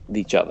with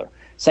each other.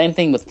 Same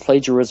thing with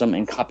plagiarism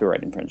and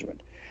copyright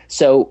infringement.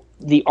 So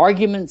the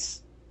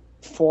arguments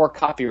for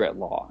copyright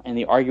law and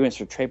the arguments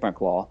for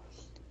trademark law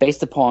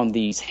based upon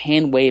these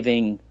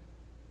hand-waving,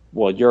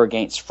 well, you're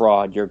against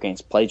fraud, you're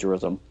against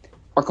plagiarism,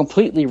 are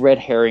completely red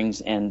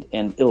herrings and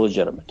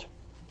illegitimate,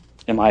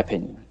 in my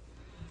opinion.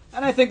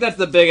 And I think that's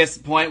the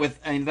biggest point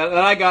that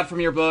I got from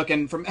your book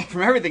and from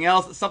everything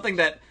else. Something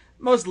that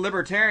most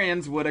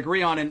libertarians would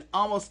agree on in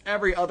almost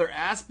every other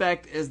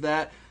aspect is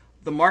that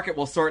the market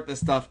will sort this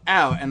stuff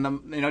out,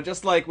 and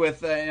just like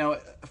with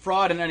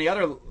fraud in any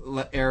other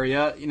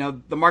area,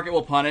 the market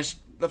will punish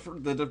the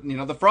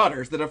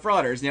frauders, the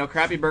defrauders.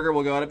 Crappy Burger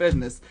will go out of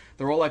business.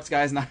 The Rolex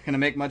guy's not going to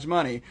make much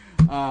money.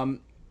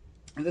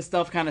 And this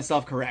stuff kind of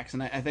self-corrects,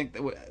 and I think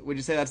would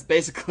you say that's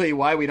basically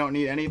why we don't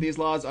need any of these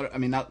laws? I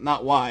mean,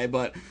 not why,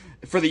 but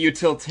for the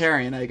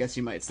utilitarian, I guess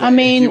you might say. I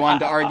mean, if you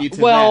wanted to argue to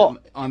them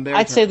on their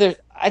I'd terms.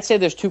 say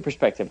there's two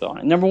perspectives on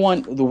it. Number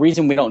one, the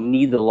reason we don't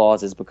need the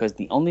laws is because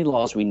the only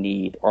laws we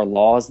need are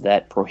laws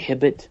that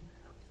prohibit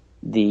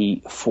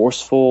the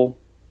forceful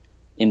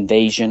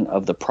invasion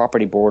of the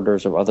property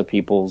borders of other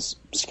people's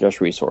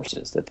scarce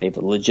resources that they've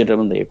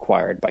legitimately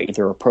acquired by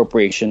either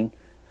appropriation,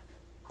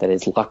 that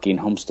is lucky in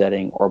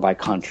homesteading, or by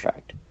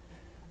contract.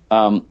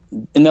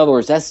 In other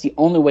words, that's the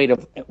only way to,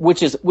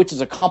 which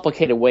is a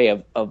complicated way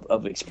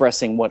of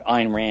expressing what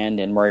Ayn Rand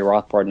and Murray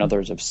Rothbard and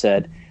others have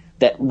said,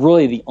 that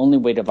really the only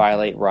way to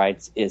violate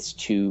rights is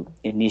to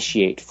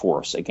initiate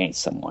force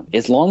against someone.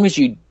 As long as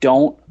you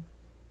don't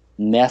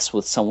mess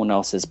with someone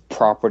else's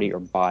property or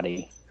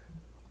body,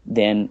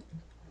 then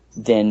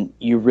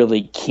you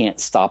really can't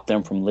stop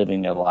them from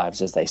living their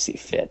lives as they see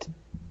fit.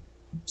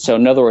 So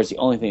in other words, the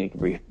only thing that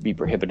can be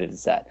prohibited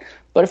is that.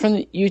 But from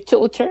the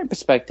utilitarian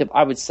perspective,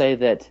 I would say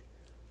that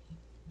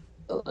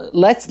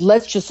let's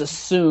just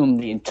assume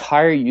the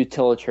entire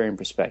utilitarian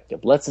perspective.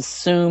 Let's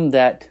assume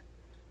that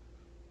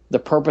the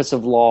purpose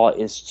of law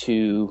is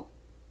to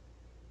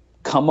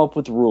come up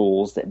with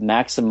rules that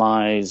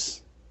maximize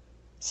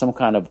some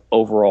kind of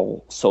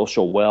overall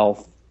social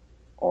wealth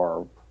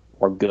or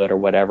good or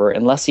whatever,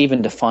 and let's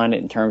even define it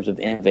in terms of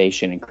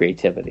innovation and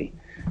creativity.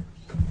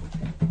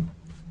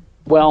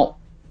 Well,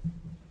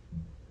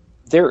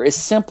 there is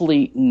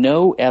simply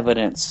no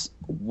evidence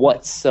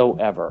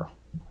whatsoever.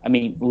 I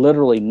mean,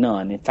 literally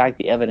none. In fact,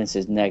 the evidence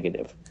is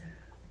negative.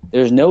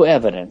 There's no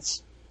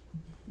evidence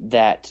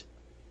that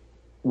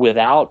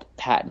without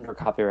patent or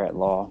copyright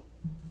law,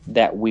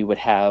 that we would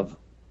have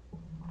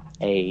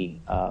a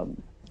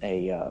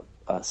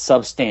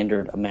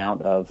substandard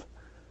amount of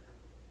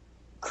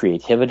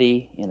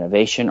creativity,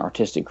 innovation,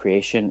 artistic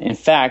creation. In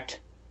fact,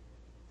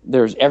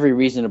 there's every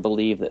reason to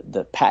believe that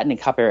the patent and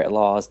copyright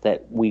laws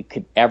that we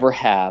could ever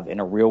have in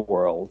a real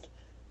world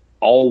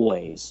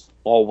always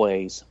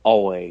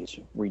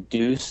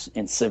reduce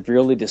and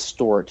severely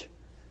distort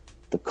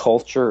the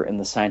culture and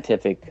the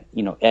scientific,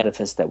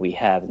 edifice that we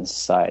have in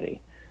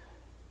society.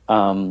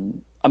 I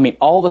mean,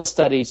 all the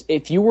studies,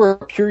 if you were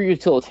a pure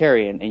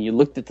utilitarian and you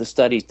looked at the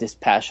studies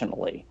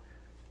dispassionately,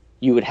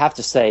 you would have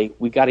to say,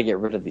 we got to get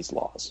rid of these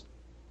laws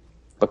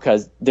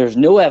because there's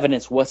no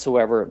evidence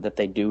whatsoever that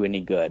they do any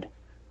good.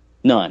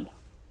 None.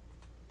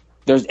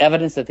 There's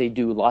evidence that they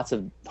do lots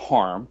of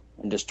harm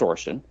and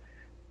distortion,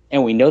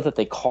 and we know that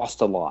they cost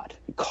a lot.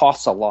 It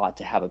costs a lot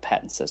to have a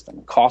patent system.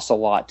 It costs a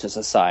lot to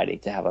society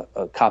to have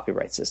a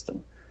copyright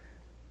system.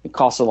 It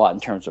costs a lot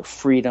in terms of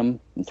freedom,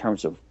 in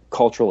terms of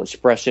cultural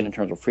expression, in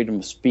terms of freedom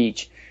of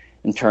speech,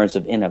 in terms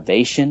of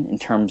innovation, in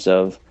terms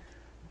of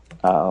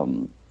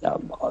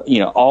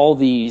all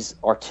these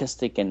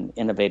artistic and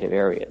innovative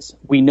areas.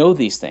 We know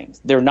these things.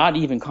 They're not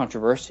even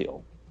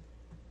controversial.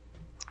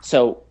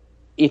 So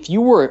if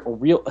you were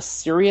a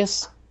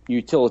serious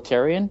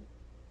utilitarian,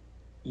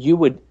 you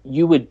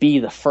would be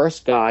the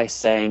first guy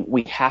saying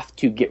we have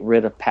to get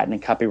rid of patent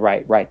and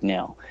copyright right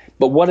now.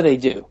 But what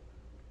do?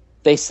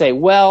 They say,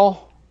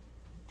 well,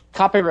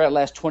 copyright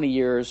lasts 20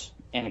 years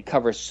and it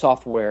covers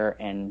software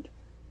and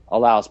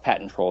allows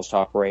patent trolls to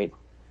operate.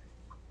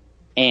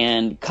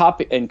 And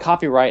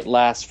copyright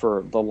lasts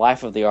for the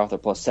life of the author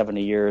plus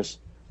 70 years.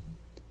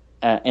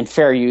 And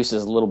fair use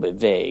is a little bit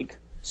vague.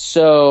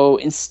 So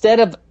instead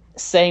of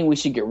saying we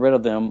should get rid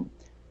of them,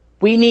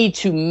 we need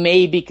to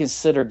maybe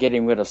consider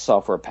getting rid of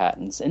software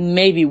patents, and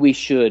maybe we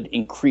should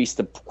increase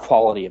the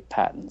quality of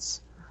patents,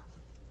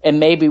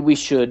 and maybe we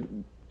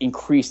should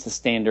increase the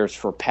standards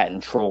for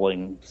patent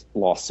trolling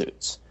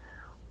lawsuits,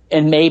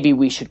 and maybe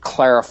we should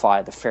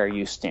clarify the fair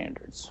use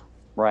standards,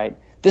 right?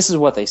 This is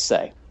what they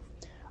say.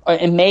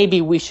 And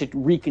maybe we should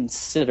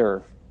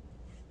reconsider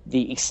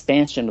the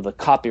expansion of the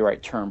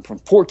copyright term from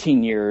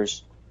 14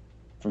 years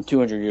from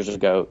 200 years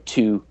ago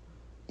to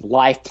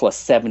life plus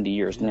 70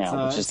 years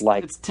now, which is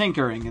like... It's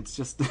tinkering. It's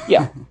just...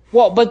 Yeah.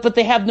 Well, but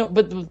they have no...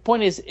 But the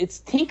point is, it's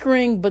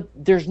tinkering, but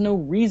there's no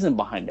reason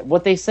behind it.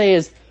 What they say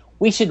is,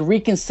 we should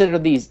reconsider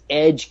these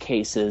edge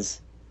cases,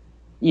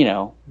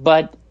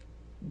 but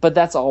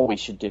that's all we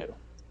should do.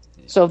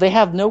 So they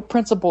have no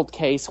principled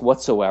case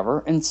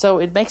whatsoever, and so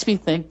it makes me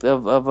think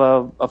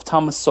of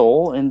Thomas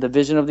Sowell in The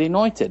Vision of the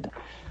Anointed.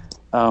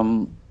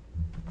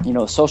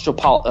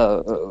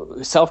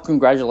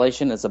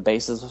 Self-congratulation is a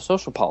basis of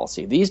social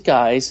policy. These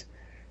guys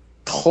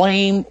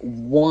claim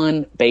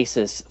one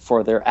basis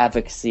for their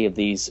advocacy of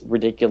these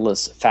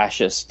ridiculous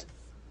fascist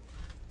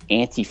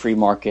anti-free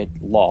market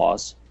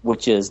laws,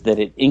 which is that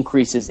it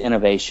increases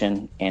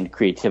innovation and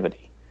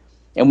creativity.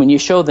 And when you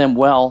show them,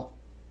 well,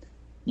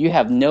 you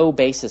have no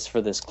basis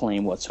for this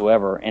claim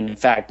whatsoever, and in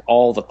fact,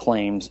 all the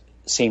claims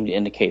seem to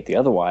indicate the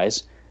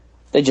otherwise,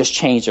 they just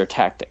change their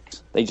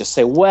tactics. They just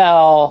say,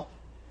 well,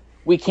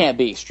 we can't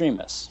be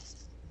extremists.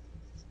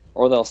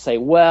 Or they'll say,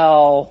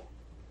 well,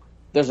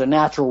 there's a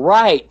natural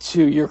right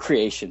to your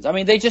creations. I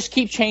mean, they just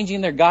keep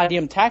changing their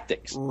goddamn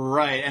tactics.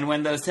 Right, and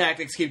when those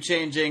tactics keep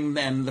changing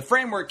and the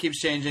framework keeps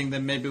changing,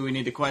 then maybe we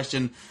need to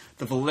question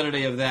the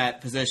validity of that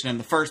position in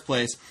the first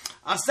place.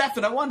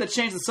 Stephan, I wanted to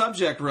change the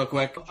subject real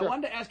quick. Sure. I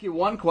wanted to ask you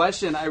one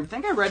question. I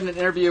think I read in an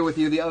interview with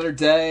you the other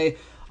day.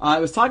 I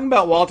was talking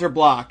about Walter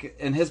Block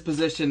and his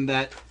position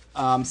that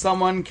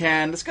someone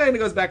can, this kind of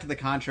goes back to the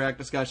contract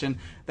discussion,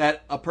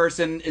 that a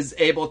person is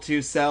able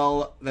to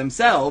sell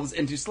themselves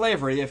into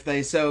slavery if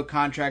they so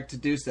contract to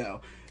do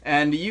so.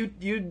 And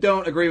you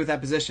don't agree with that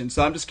position.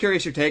 So I'm just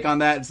curious your take on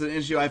that. It's an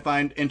issue I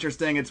find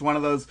interesting. It's one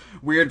of those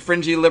weird,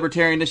 fringy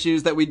libertarian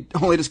issues that we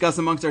only discuss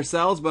amongst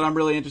ourselves, but I'm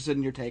really interested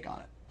in your take on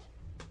it.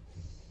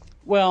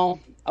 Well,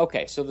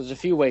 okay, so there's a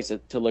few ways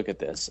to look at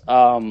this.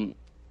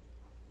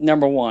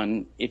 Number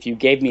one, if you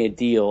gave me a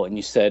deal and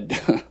you said,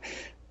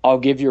 I'll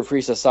give you a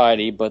free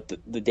society, but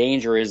the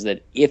danger is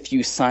that if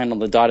you sign on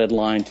the dotted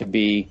line to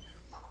be,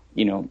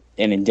 an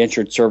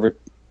indentured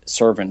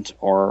servant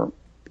or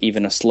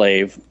even a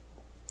slave,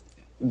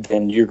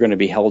 then you're going to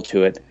be held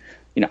to it.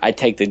 I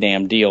take the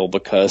damn deal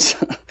because...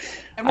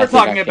 And we're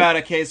talking about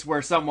a case where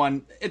it's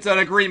an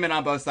agreement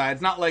on both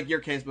sides. Not like your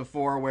case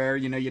before where,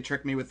 you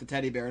tricked me with the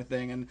teddy bear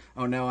thing and,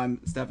 oh no, I'm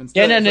Stephan.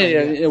 Yeah,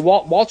 no.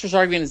 Walter's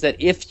argument is that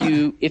if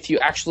you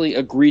actually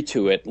agree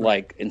to it,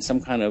 like in some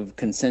kind of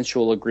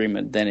consensual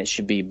agreement, then it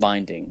should be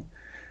binding.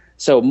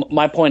 So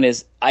my point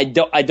is, I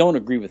don't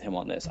agree with him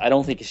on this. I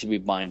don't think it should be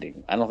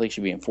binding. I don't think it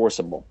should be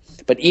enforceable.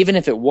 But even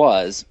if it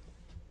was,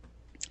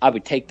 I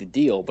would take the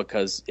deal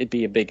because it'd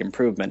be a big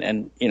improvement.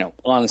 And,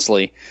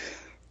 honestly,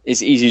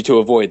 it's easy to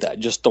avoid that.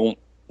 Just don't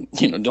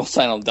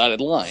sign on the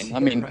dotted line. I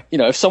mean, right.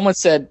 If someone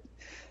said,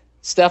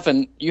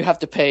 Stephan, you have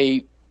to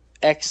pay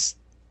X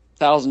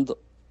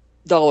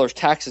 $1,000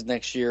 taxes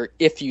next year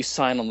if you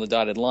sign on the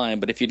dotted line,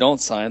 but if you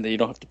don't sign, then you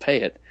don't have to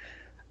pay it.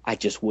 I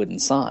just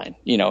wouldn't sign.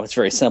 It's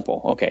very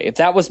simple. Okay, if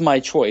that was my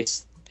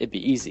choice, it'd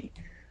be easy.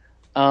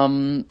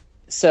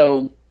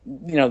 So,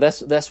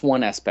 that's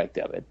one aspect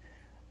of it.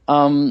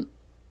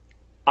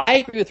 I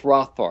agree with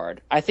Rothbard.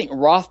 I think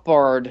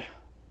Rothbard,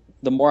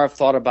 the more I've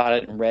thought about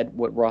it and read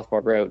what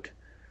Rothbard wrote,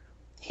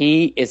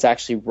 he is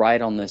actually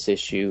right on this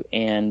issue,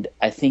 and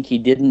I think he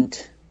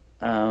didn't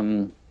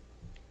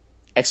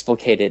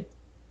explicate it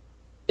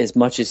as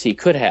much as he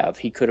could have.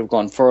 He could have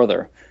gone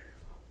further.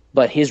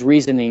 But his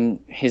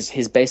reasoning,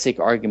 his basic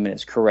argument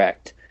is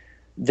correct.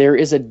 There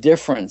is a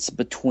difference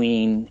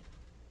between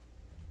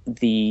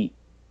the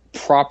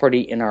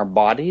property in our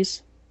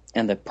bodies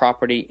and the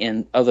property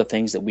in other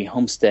things that we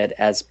homestead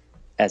as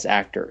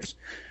actors.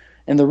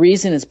 And the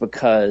reason is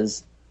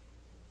because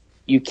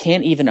you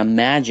can't even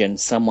imagine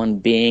someone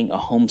being a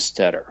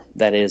homesteader,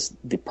 that is,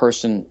 the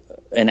person,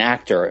 an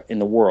actor in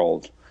the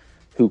world,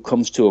 who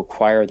comes to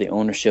acquire the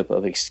ownership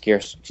of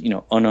scarce,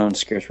 unowned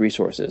scarce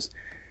resources,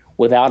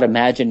 without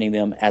imagining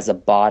them as a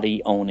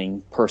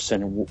body-owning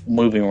person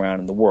moving around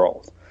in the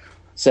world.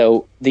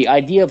 So the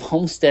idea of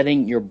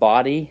homesteading your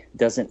body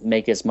doesn't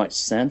make as much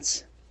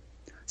sense.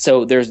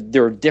 So there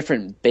are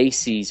different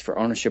bases for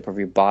ownership of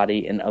your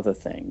body and other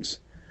things.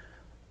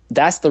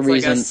 That's the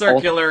reason. Like a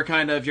circular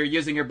kind of, you're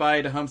using your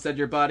body to homestead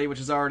your body, which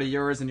is already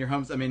yours, and your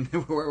homes. I mean,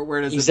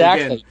 where does it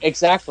begin?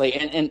 Exactly.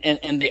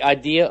 And the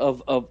idea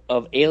of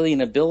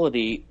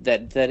alienability,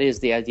 that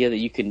is the idea that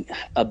you can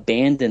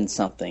abandon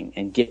something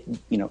and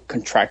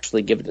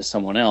contractually give it to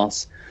someone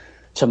else,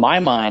 to my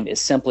mind,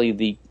 is simply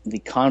the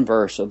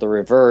converse or the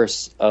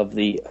reverse of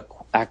the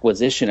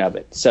acquisition of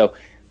it.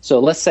 So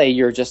let's say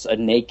you're just a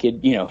naked,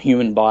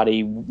 human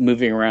body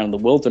moving around in the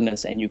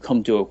wilderness, and you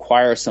come to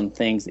acquire some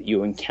things that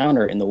you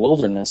encounter in the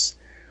wilderness.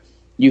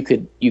 You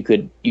could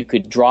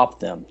drop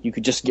them. You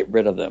could just get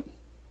rid of them.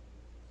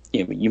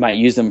 You might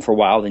use them for a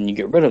while, then you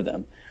get rid of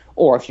them.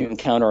 Or if you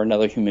encounter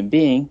another human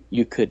being,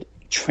 you could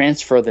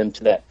transfer them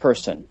to that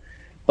person.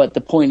 But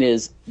the point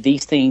is,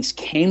 these things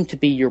came to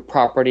be your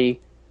property.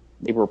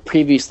 They were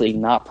previously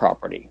not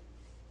property.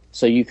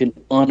 So you can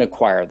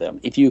unacquire them.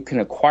 If you can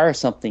acquire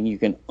something, you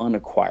can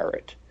unacquire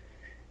it.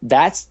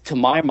 That's, to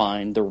my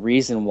mind, the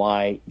reason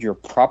why your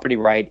property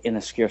right in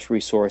a scarce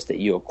resource that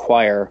you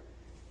acquire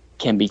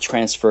can be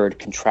transferred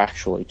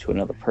contractually to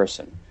another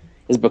person,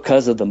 is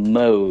because of the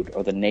mode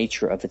or the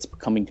nature of its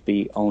coming to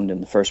be owned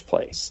in the first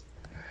place.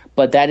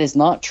 But that is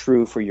not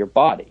true for your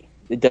body.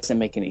 It doesn't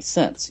make any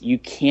sense. You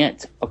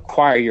can't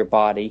acquire your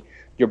body.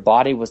 Your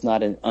body was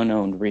not an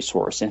unowned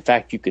resource. In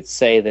fact, you could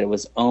say that it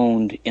was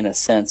owned, in a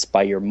sense,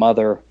 by your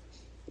mother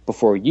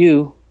before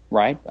you,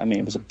 right? I mean,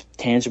 it was a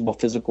tangible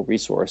physical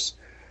resource.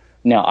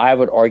 Now, I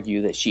would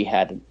argue that she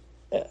had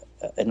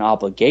an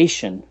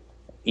obligation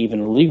even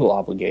a legal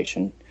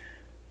obligation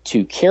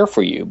to care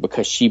for you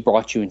because she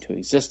brought you into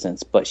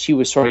existence, but she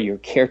was sort of your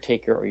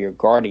caretaker or your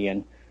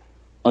guardian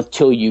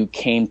until you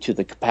came to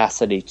the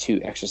capacity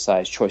to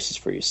exercise choices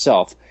for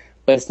yourself.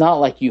 But it's not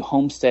like you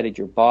homesteaded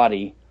your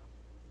body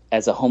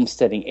as a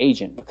homesteading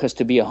agent, because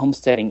to be a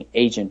homesteading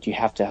agent, you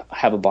have to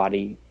have a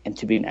body and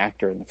to be an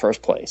actor in the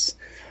first place.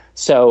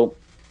 So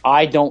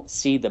I don't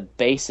see the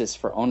basis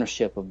for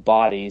ownership of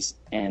bodies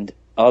and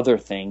other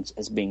things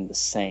as being the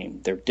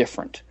same. They're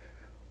different.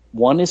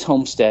 One is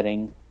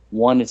homesteading.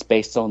 One is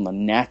based on the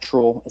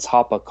natural, as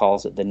Hoppe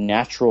calls it, the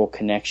natural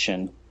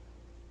connection,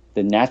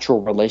 the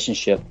natural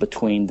relationship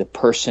between the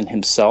person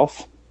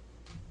himself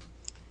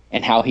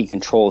and how he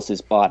controls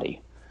his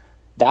body.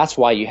 That's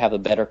why you have a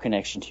better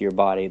connection to your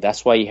body.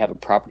 That's why you have a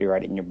property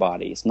right in your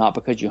body. It's not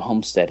because you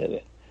homesteaded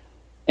it.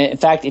 And in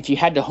fact, if you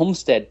had to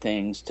homestead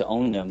things to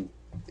own them,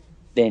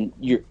 then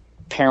your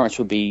parents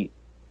would be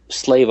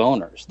slave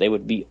owners. They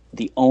would be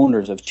the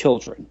owners of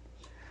children.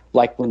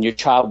 Like when your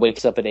child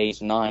wakes up at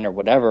age 9 or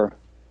whatever,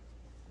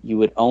 you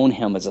would own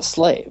him as a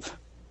slave.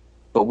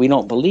 But we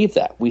don't believe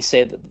that. We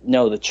say that,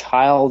 no, the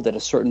child at a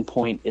certain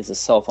point is a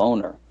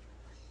self-owner.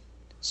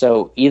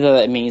 So either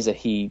that means that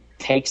he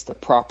takes the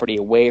property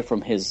away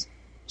from his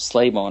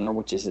slave owner,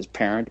 which is his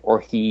parent, or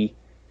he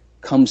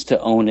comes to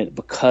own it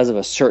because of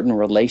a certain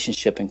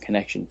relationship and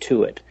connection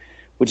to it,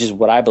 which is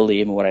what I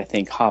believe and what I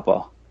think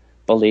Hoppe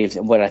believes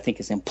and what I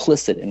think is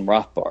implicit in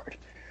Rothbard.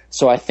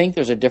 So I think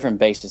there's a different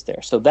basis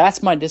there. So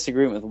that's my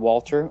disagreement with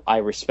Walter. I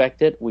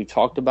respect it. We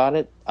talked about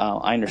it.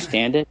 I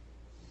understand it.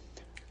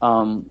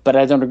 But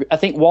I don't agree. I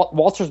think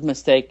Walter's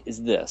mistake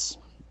is this.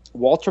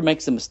 Walter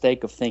makes the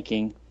mistake of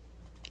thinking,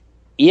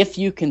 if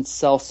you can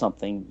sell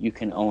something, you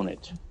can own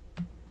it.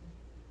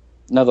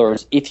 In other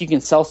words, if you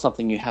can sell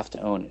something, you have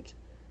to own it.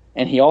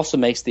 And he also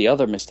makes the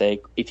other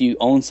mistake, if you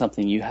own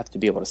something, you have to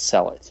be able to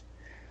sell it.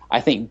 I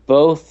think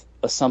both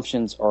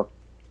assumptions are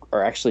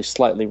actually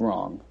slightly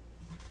wrong.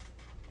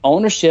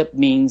 Ownership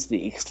means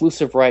the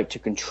exclusive right to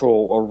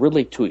control or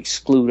really to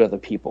exclude other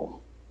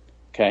people.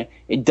 Okay?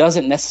 It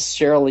doesn't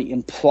necessarily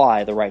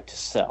imply the right to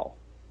sell.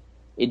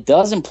 It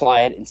does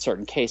imply it in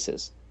certain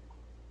cases.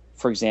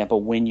 For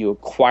example, when you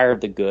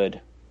acquired the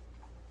good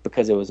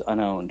because it was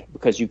unowned,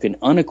 because you can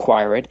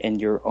unacquire it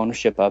and your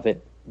ownership of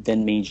it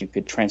then means you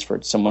could transfer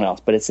it to someone else.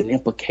 But it's an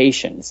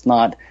implication. It's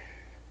not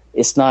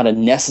a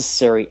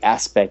necessary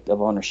aspect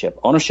of ownership.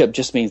 Ownership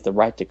just means the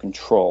right to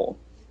control.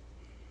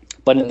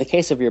 But in the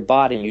case of your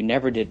body, you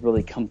never did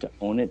really come to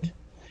own it.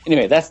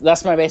 Anyway,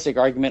 that's my basic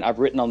argument. I've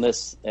written on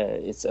this.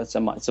 It's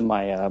on my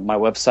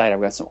website. I've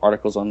got some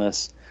articles on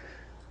this.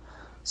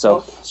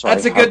 So sorry.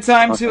 That's a good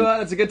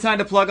time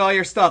to plug all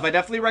your stuff. I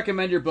definitely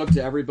recommend your book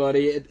to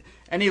everybody.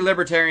 Any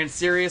libertarian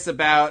serious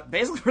about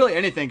basically really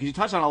anything, because you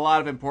touch on a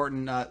lot of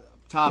important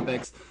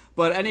topics.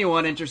 But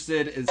anyone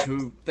interested is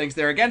who thinks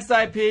they're against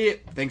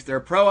IP, thinks they're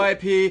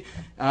pro-IP.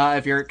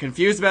 If you're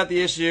confused about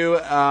the issue,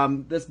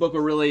 this book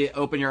will really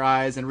open your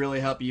eyes and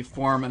really help you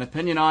form an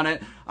opinion on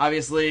it.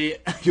 Obviously,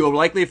 you will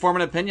likely form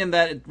an opinion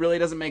that it really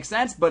doesn't make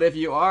sense, but if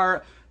you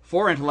are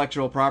for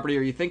intellectual property,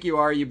 or you think you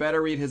are, you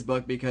better read his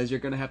book, because you're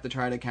going to have to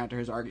try to counter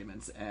his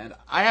arguments. And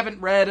I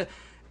haven't read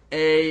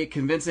a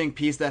convincing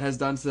piece that has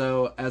done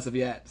so as of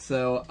yet.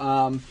 So,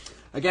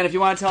 again, if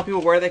you want to tell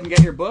people where they can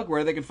get your book,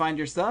 where they can find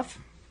your stuff.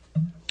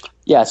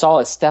 Yeah, it's all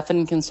at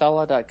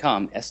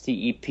StephanKinsella.com,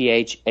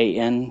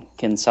 STEPHAN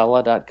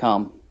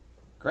Kinsella.com.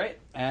 Great.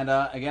 And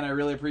again, I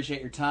really appreciate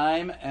your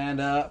time,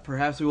 and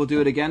perhaps we will do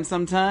it again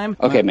sometime.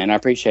 Okay, man, I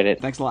appreciate it.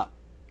 Thanks a lot.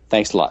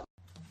 Thanks a lot.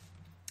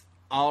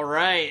 All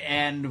right,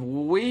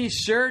 and we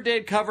sure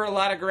did cover a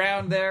lot of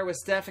ground there with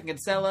Stephan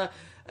Kinsella.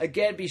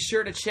 Again, be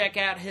sure to check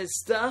out his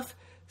stuff,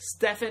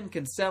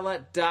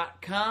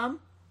 StephanKinsella.com.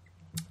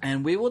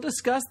 And we will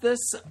discuss this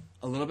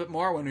a little bit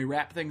more when we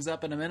wrap things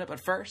up in a minute. But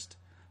first,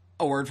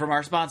 a word from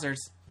our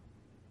sponsors.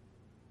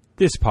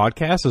 This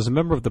podcast is a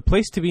member of the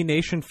Place to Be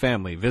Nation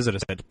family. Visit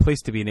us at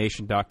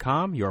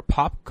placetobenation.com, your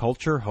pop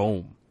culture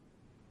home.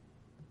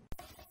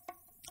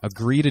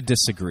 Agree to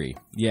Disagree.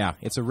 Yeah,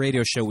 it's a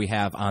radio show we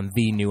have on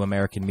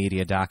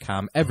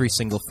thenewamericanmedia.com every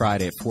single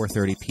Friday at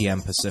 4:30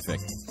 p.m. Pacific.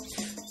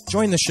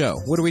 Join the show.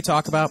 What do we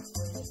talk about?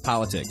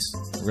 Politics,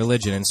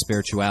 religion, and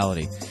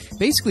spirituality.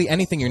 Basically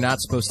anything you're not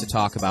supposed to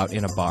talk about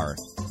in a bar.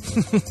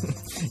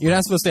 You're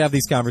not supposed to have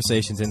these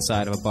conversations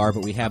inside of a bar,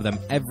 but we have them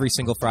every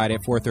single Friday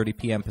at 4:30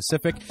 p.m.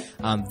 Pacific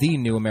on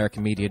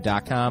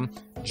thenewamericanmedia.com.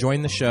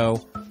 Join the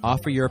show,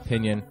 offer your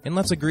opinion, and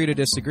let's agree to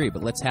disagree,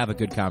 but let's have a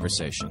good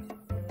conversation.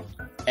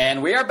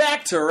 And we are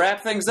back to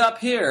wrap things up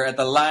here at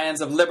the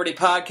Lions of Liberty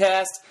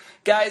podcast.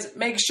 Guys,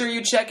 make sure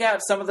you check out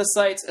some of the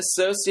sites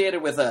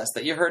associated with us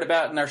that you heard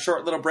about in our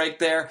short little break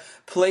there.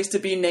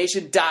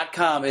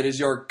 PlacetoBeNation.com. It is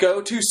your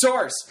go-to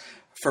source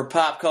for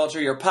pop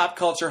culture, your pop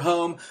culture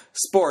home,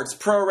 sports,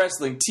 pro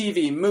wrestling,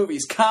 TV,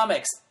 movies,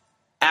 comics,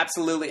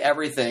 absolutely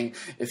everything.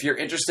 If you're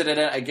interested in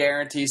it, I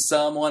guarantee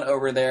someone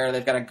over there,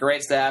 they've got a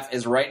great staff,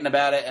 is writing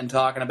about it and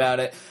talking about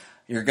it.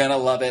 You're going to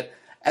love it.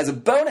 As a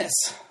bonus,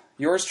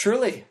 yours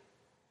truly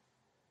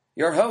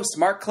your host,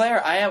 Marc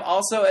Clair. I am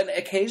also an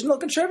occasional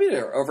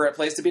contributor over at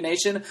Place to Be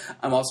Nation.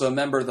 I'm also a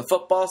member of the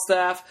football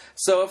staff,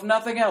 so if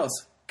nothing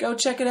else, go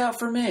check it out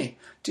for me.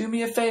 Do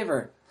me a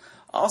favor.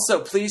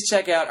 Also, please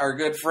check out our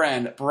good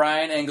friend,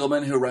 Brian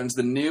Engelman, who runs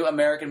the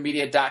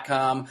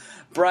newamericanmedia.com.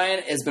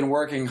 Brian has been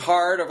working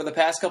hard over the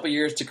past couple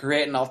years to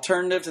create an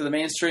alternative to the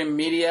mainstream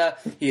media.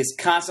 He is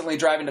constantly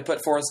driving to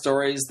put forth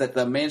stories that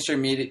the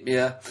mainstream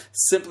media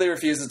simply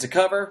refuses to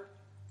cover.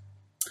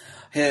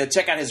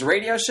 Check out his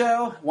radio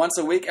show once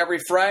a week every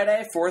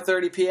Friday,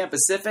 4:30 p.m.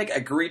 Pacific,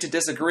 Agree to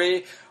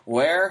Disagree,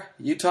 where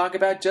you talk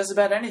about just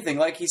about anything.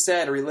 Like he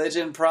said,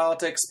 religion,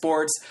 politics,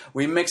 sports.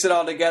 We mix it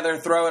all together,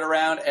 throw it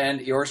around,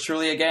 and yours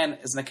truly, again,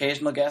 is an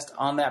occasional guest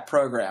on that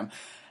program.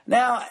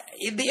 Now,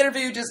 the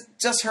interview you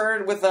just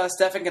heard with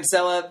Stephan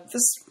Kinsella,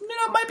 this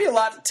might be a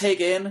lot to take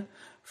in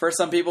for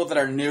some people that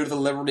are new to the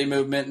liberty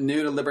movement,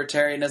 new to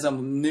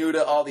libertarianism, new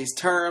to all these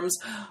terms.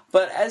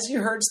 But as you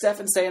heard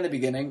Stephan say in the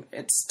beginning,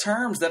 it's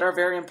terms that are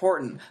very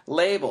important,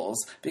 labels,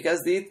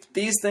 because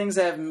these things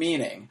have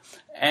meaning.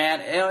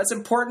 And it's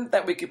important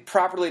that we could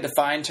properly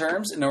define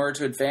terms in order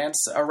to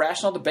advance a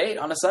rational debate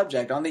on a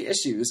subject, on the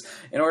issues,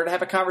 in order to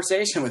have a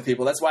conversation with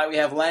people. That's why we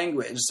have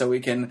language, so we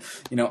can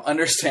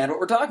understand what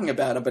we're talking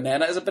about. A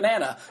banana is a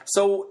banana.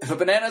 So if a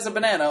banana is a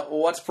banana,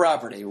 what's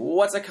property?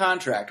 What's a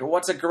contract? Or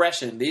what's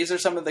aggression? These are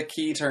some of the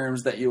key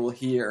terms that you will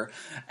hear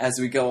as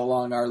we go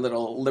along our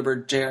little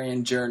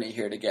libertarian journey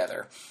here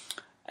together.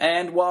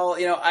 And while,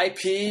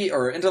 IP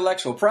or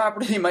intellectual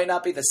property might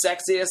not be the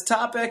sexiest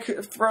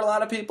topic for a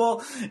lot of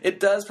people, it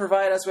does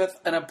provide us with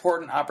an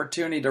important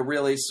opportunity to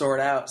really sort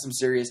out some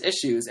serious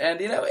issues.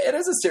 And, it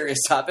is a serious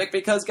topic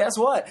because guess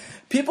what?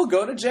 People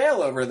go to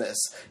jail over this.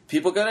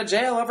 People go to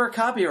jail over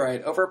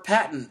copyright, over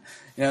patent.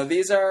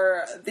 These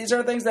are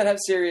things that have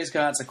serious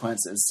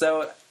consequences.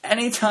 So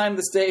anytime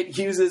the state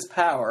uses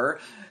power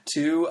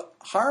to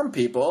harm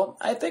people,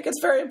 I think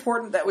it's very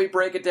important that we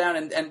break it down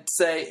and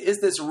say,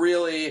 is this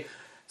really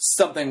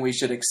something we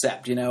should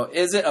accept?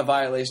 Is it a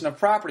violation of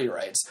property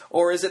rights?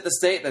 Or is it the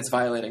state that's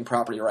violating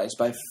property rights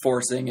by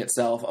forcing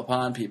itself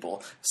upon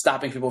people,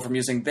 stopping people from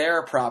using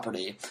their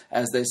property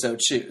as they so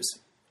choose?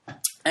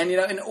 And,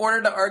 in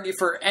order to argue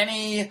for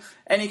any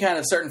kind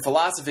of certain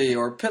philosophy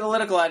or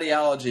political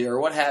ideology or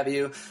what have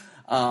you,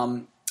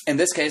 in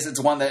this case, it's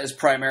one that is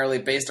primarily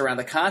based around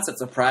the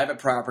concepts of private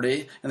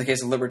property. In the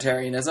case of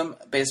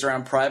libertarianism, based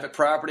around private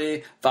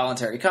property,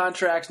 voluntary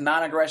contracts,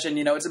 non-aggression.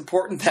 It's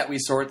important that we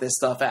sort this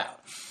stuff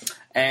out.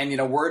 And,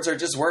 words are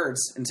just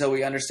words until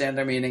we understand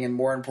their meaning, and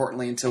more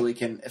importantly, until we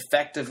can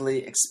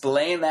effectively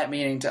explain that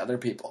meaning to other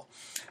people.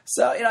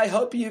 So, I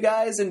hope you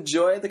guys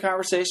enjoyed the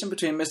conversation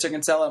between Mr.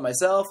 Kinsella and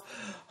myself.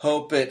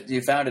 Hope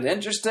you found it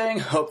interesting.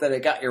 Hope that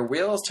it got your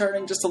wheels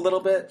turning just a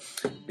little bit,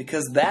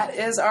 because that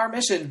is our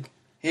mission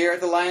here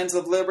at the Lions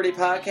of Liberty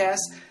podcast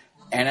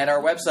and at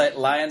our website,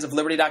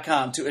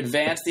 lionsofliberty.com, to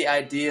advance the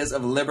ideas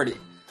of liberty.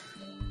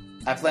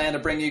 I plan to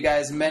bring you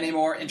guys many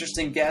more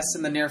interesting guests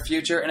in the near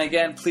future. And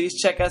again, please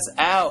check us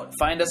out.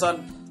 Find us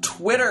on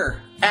Twitter,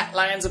 at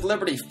Lions of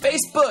Liberty.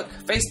 Facebook,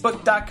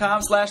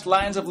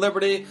 facebook.com/Lions of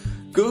Liberty.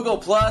 Google+,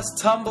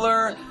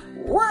 Tumblr,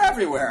 we're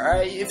everywhere. All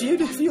right? If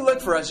you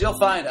look for us, you'll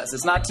find us.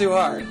 It's not too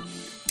hard.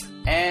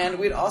 And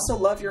we'd also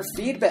love your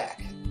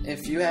feedback.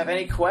 If you have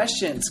any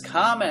questions,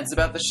 comments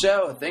about the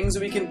show, things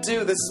we can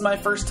do, this is my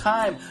first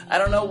time. I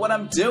don't know what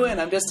I'm doing.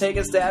 I'm just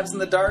taking stabs in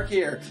the dark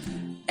here.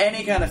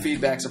 Any kind of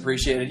feedback's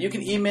appreciated. You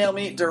can email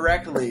me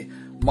directly,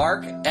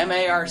 Marc,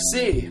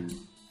 M-A-R-C.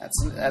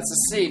 That's a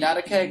C, not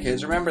a K,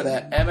 kids. Remember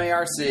that.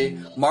 M-A-R-C,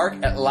 Marc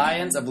at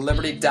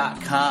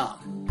lionsofliberty.com.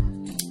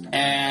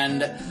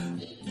 And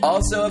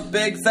also a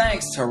big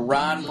thanks to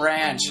Ron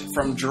Branch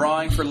from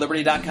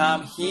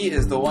drawingforliberty.com. He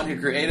is the one who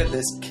created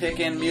this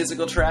kickin'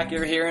 musical track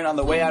you're hearing on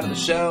the way out of the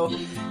show.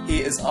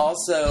 He is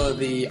also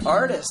the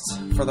artist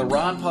for the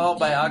Ron Paul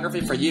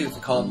biography for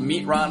youth called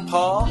Meet Ron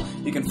Paul.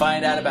 You can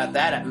find out about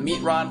that at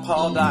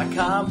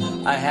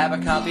meetronpaul.com. I have a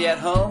copy at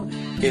home.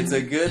 It's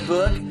a good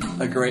book,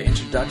 a great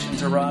introduction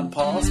to Ron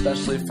Paul,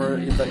 especially for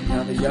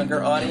the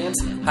younger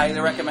audience. Highly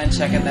recommend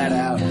checking that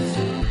out.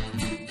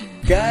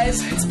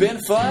 Guys, it's been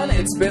fun.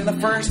 It's been the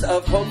first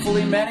of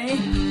hopefully many.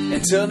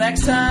 Until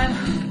next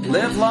time,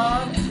 live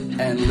long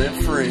and live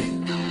free.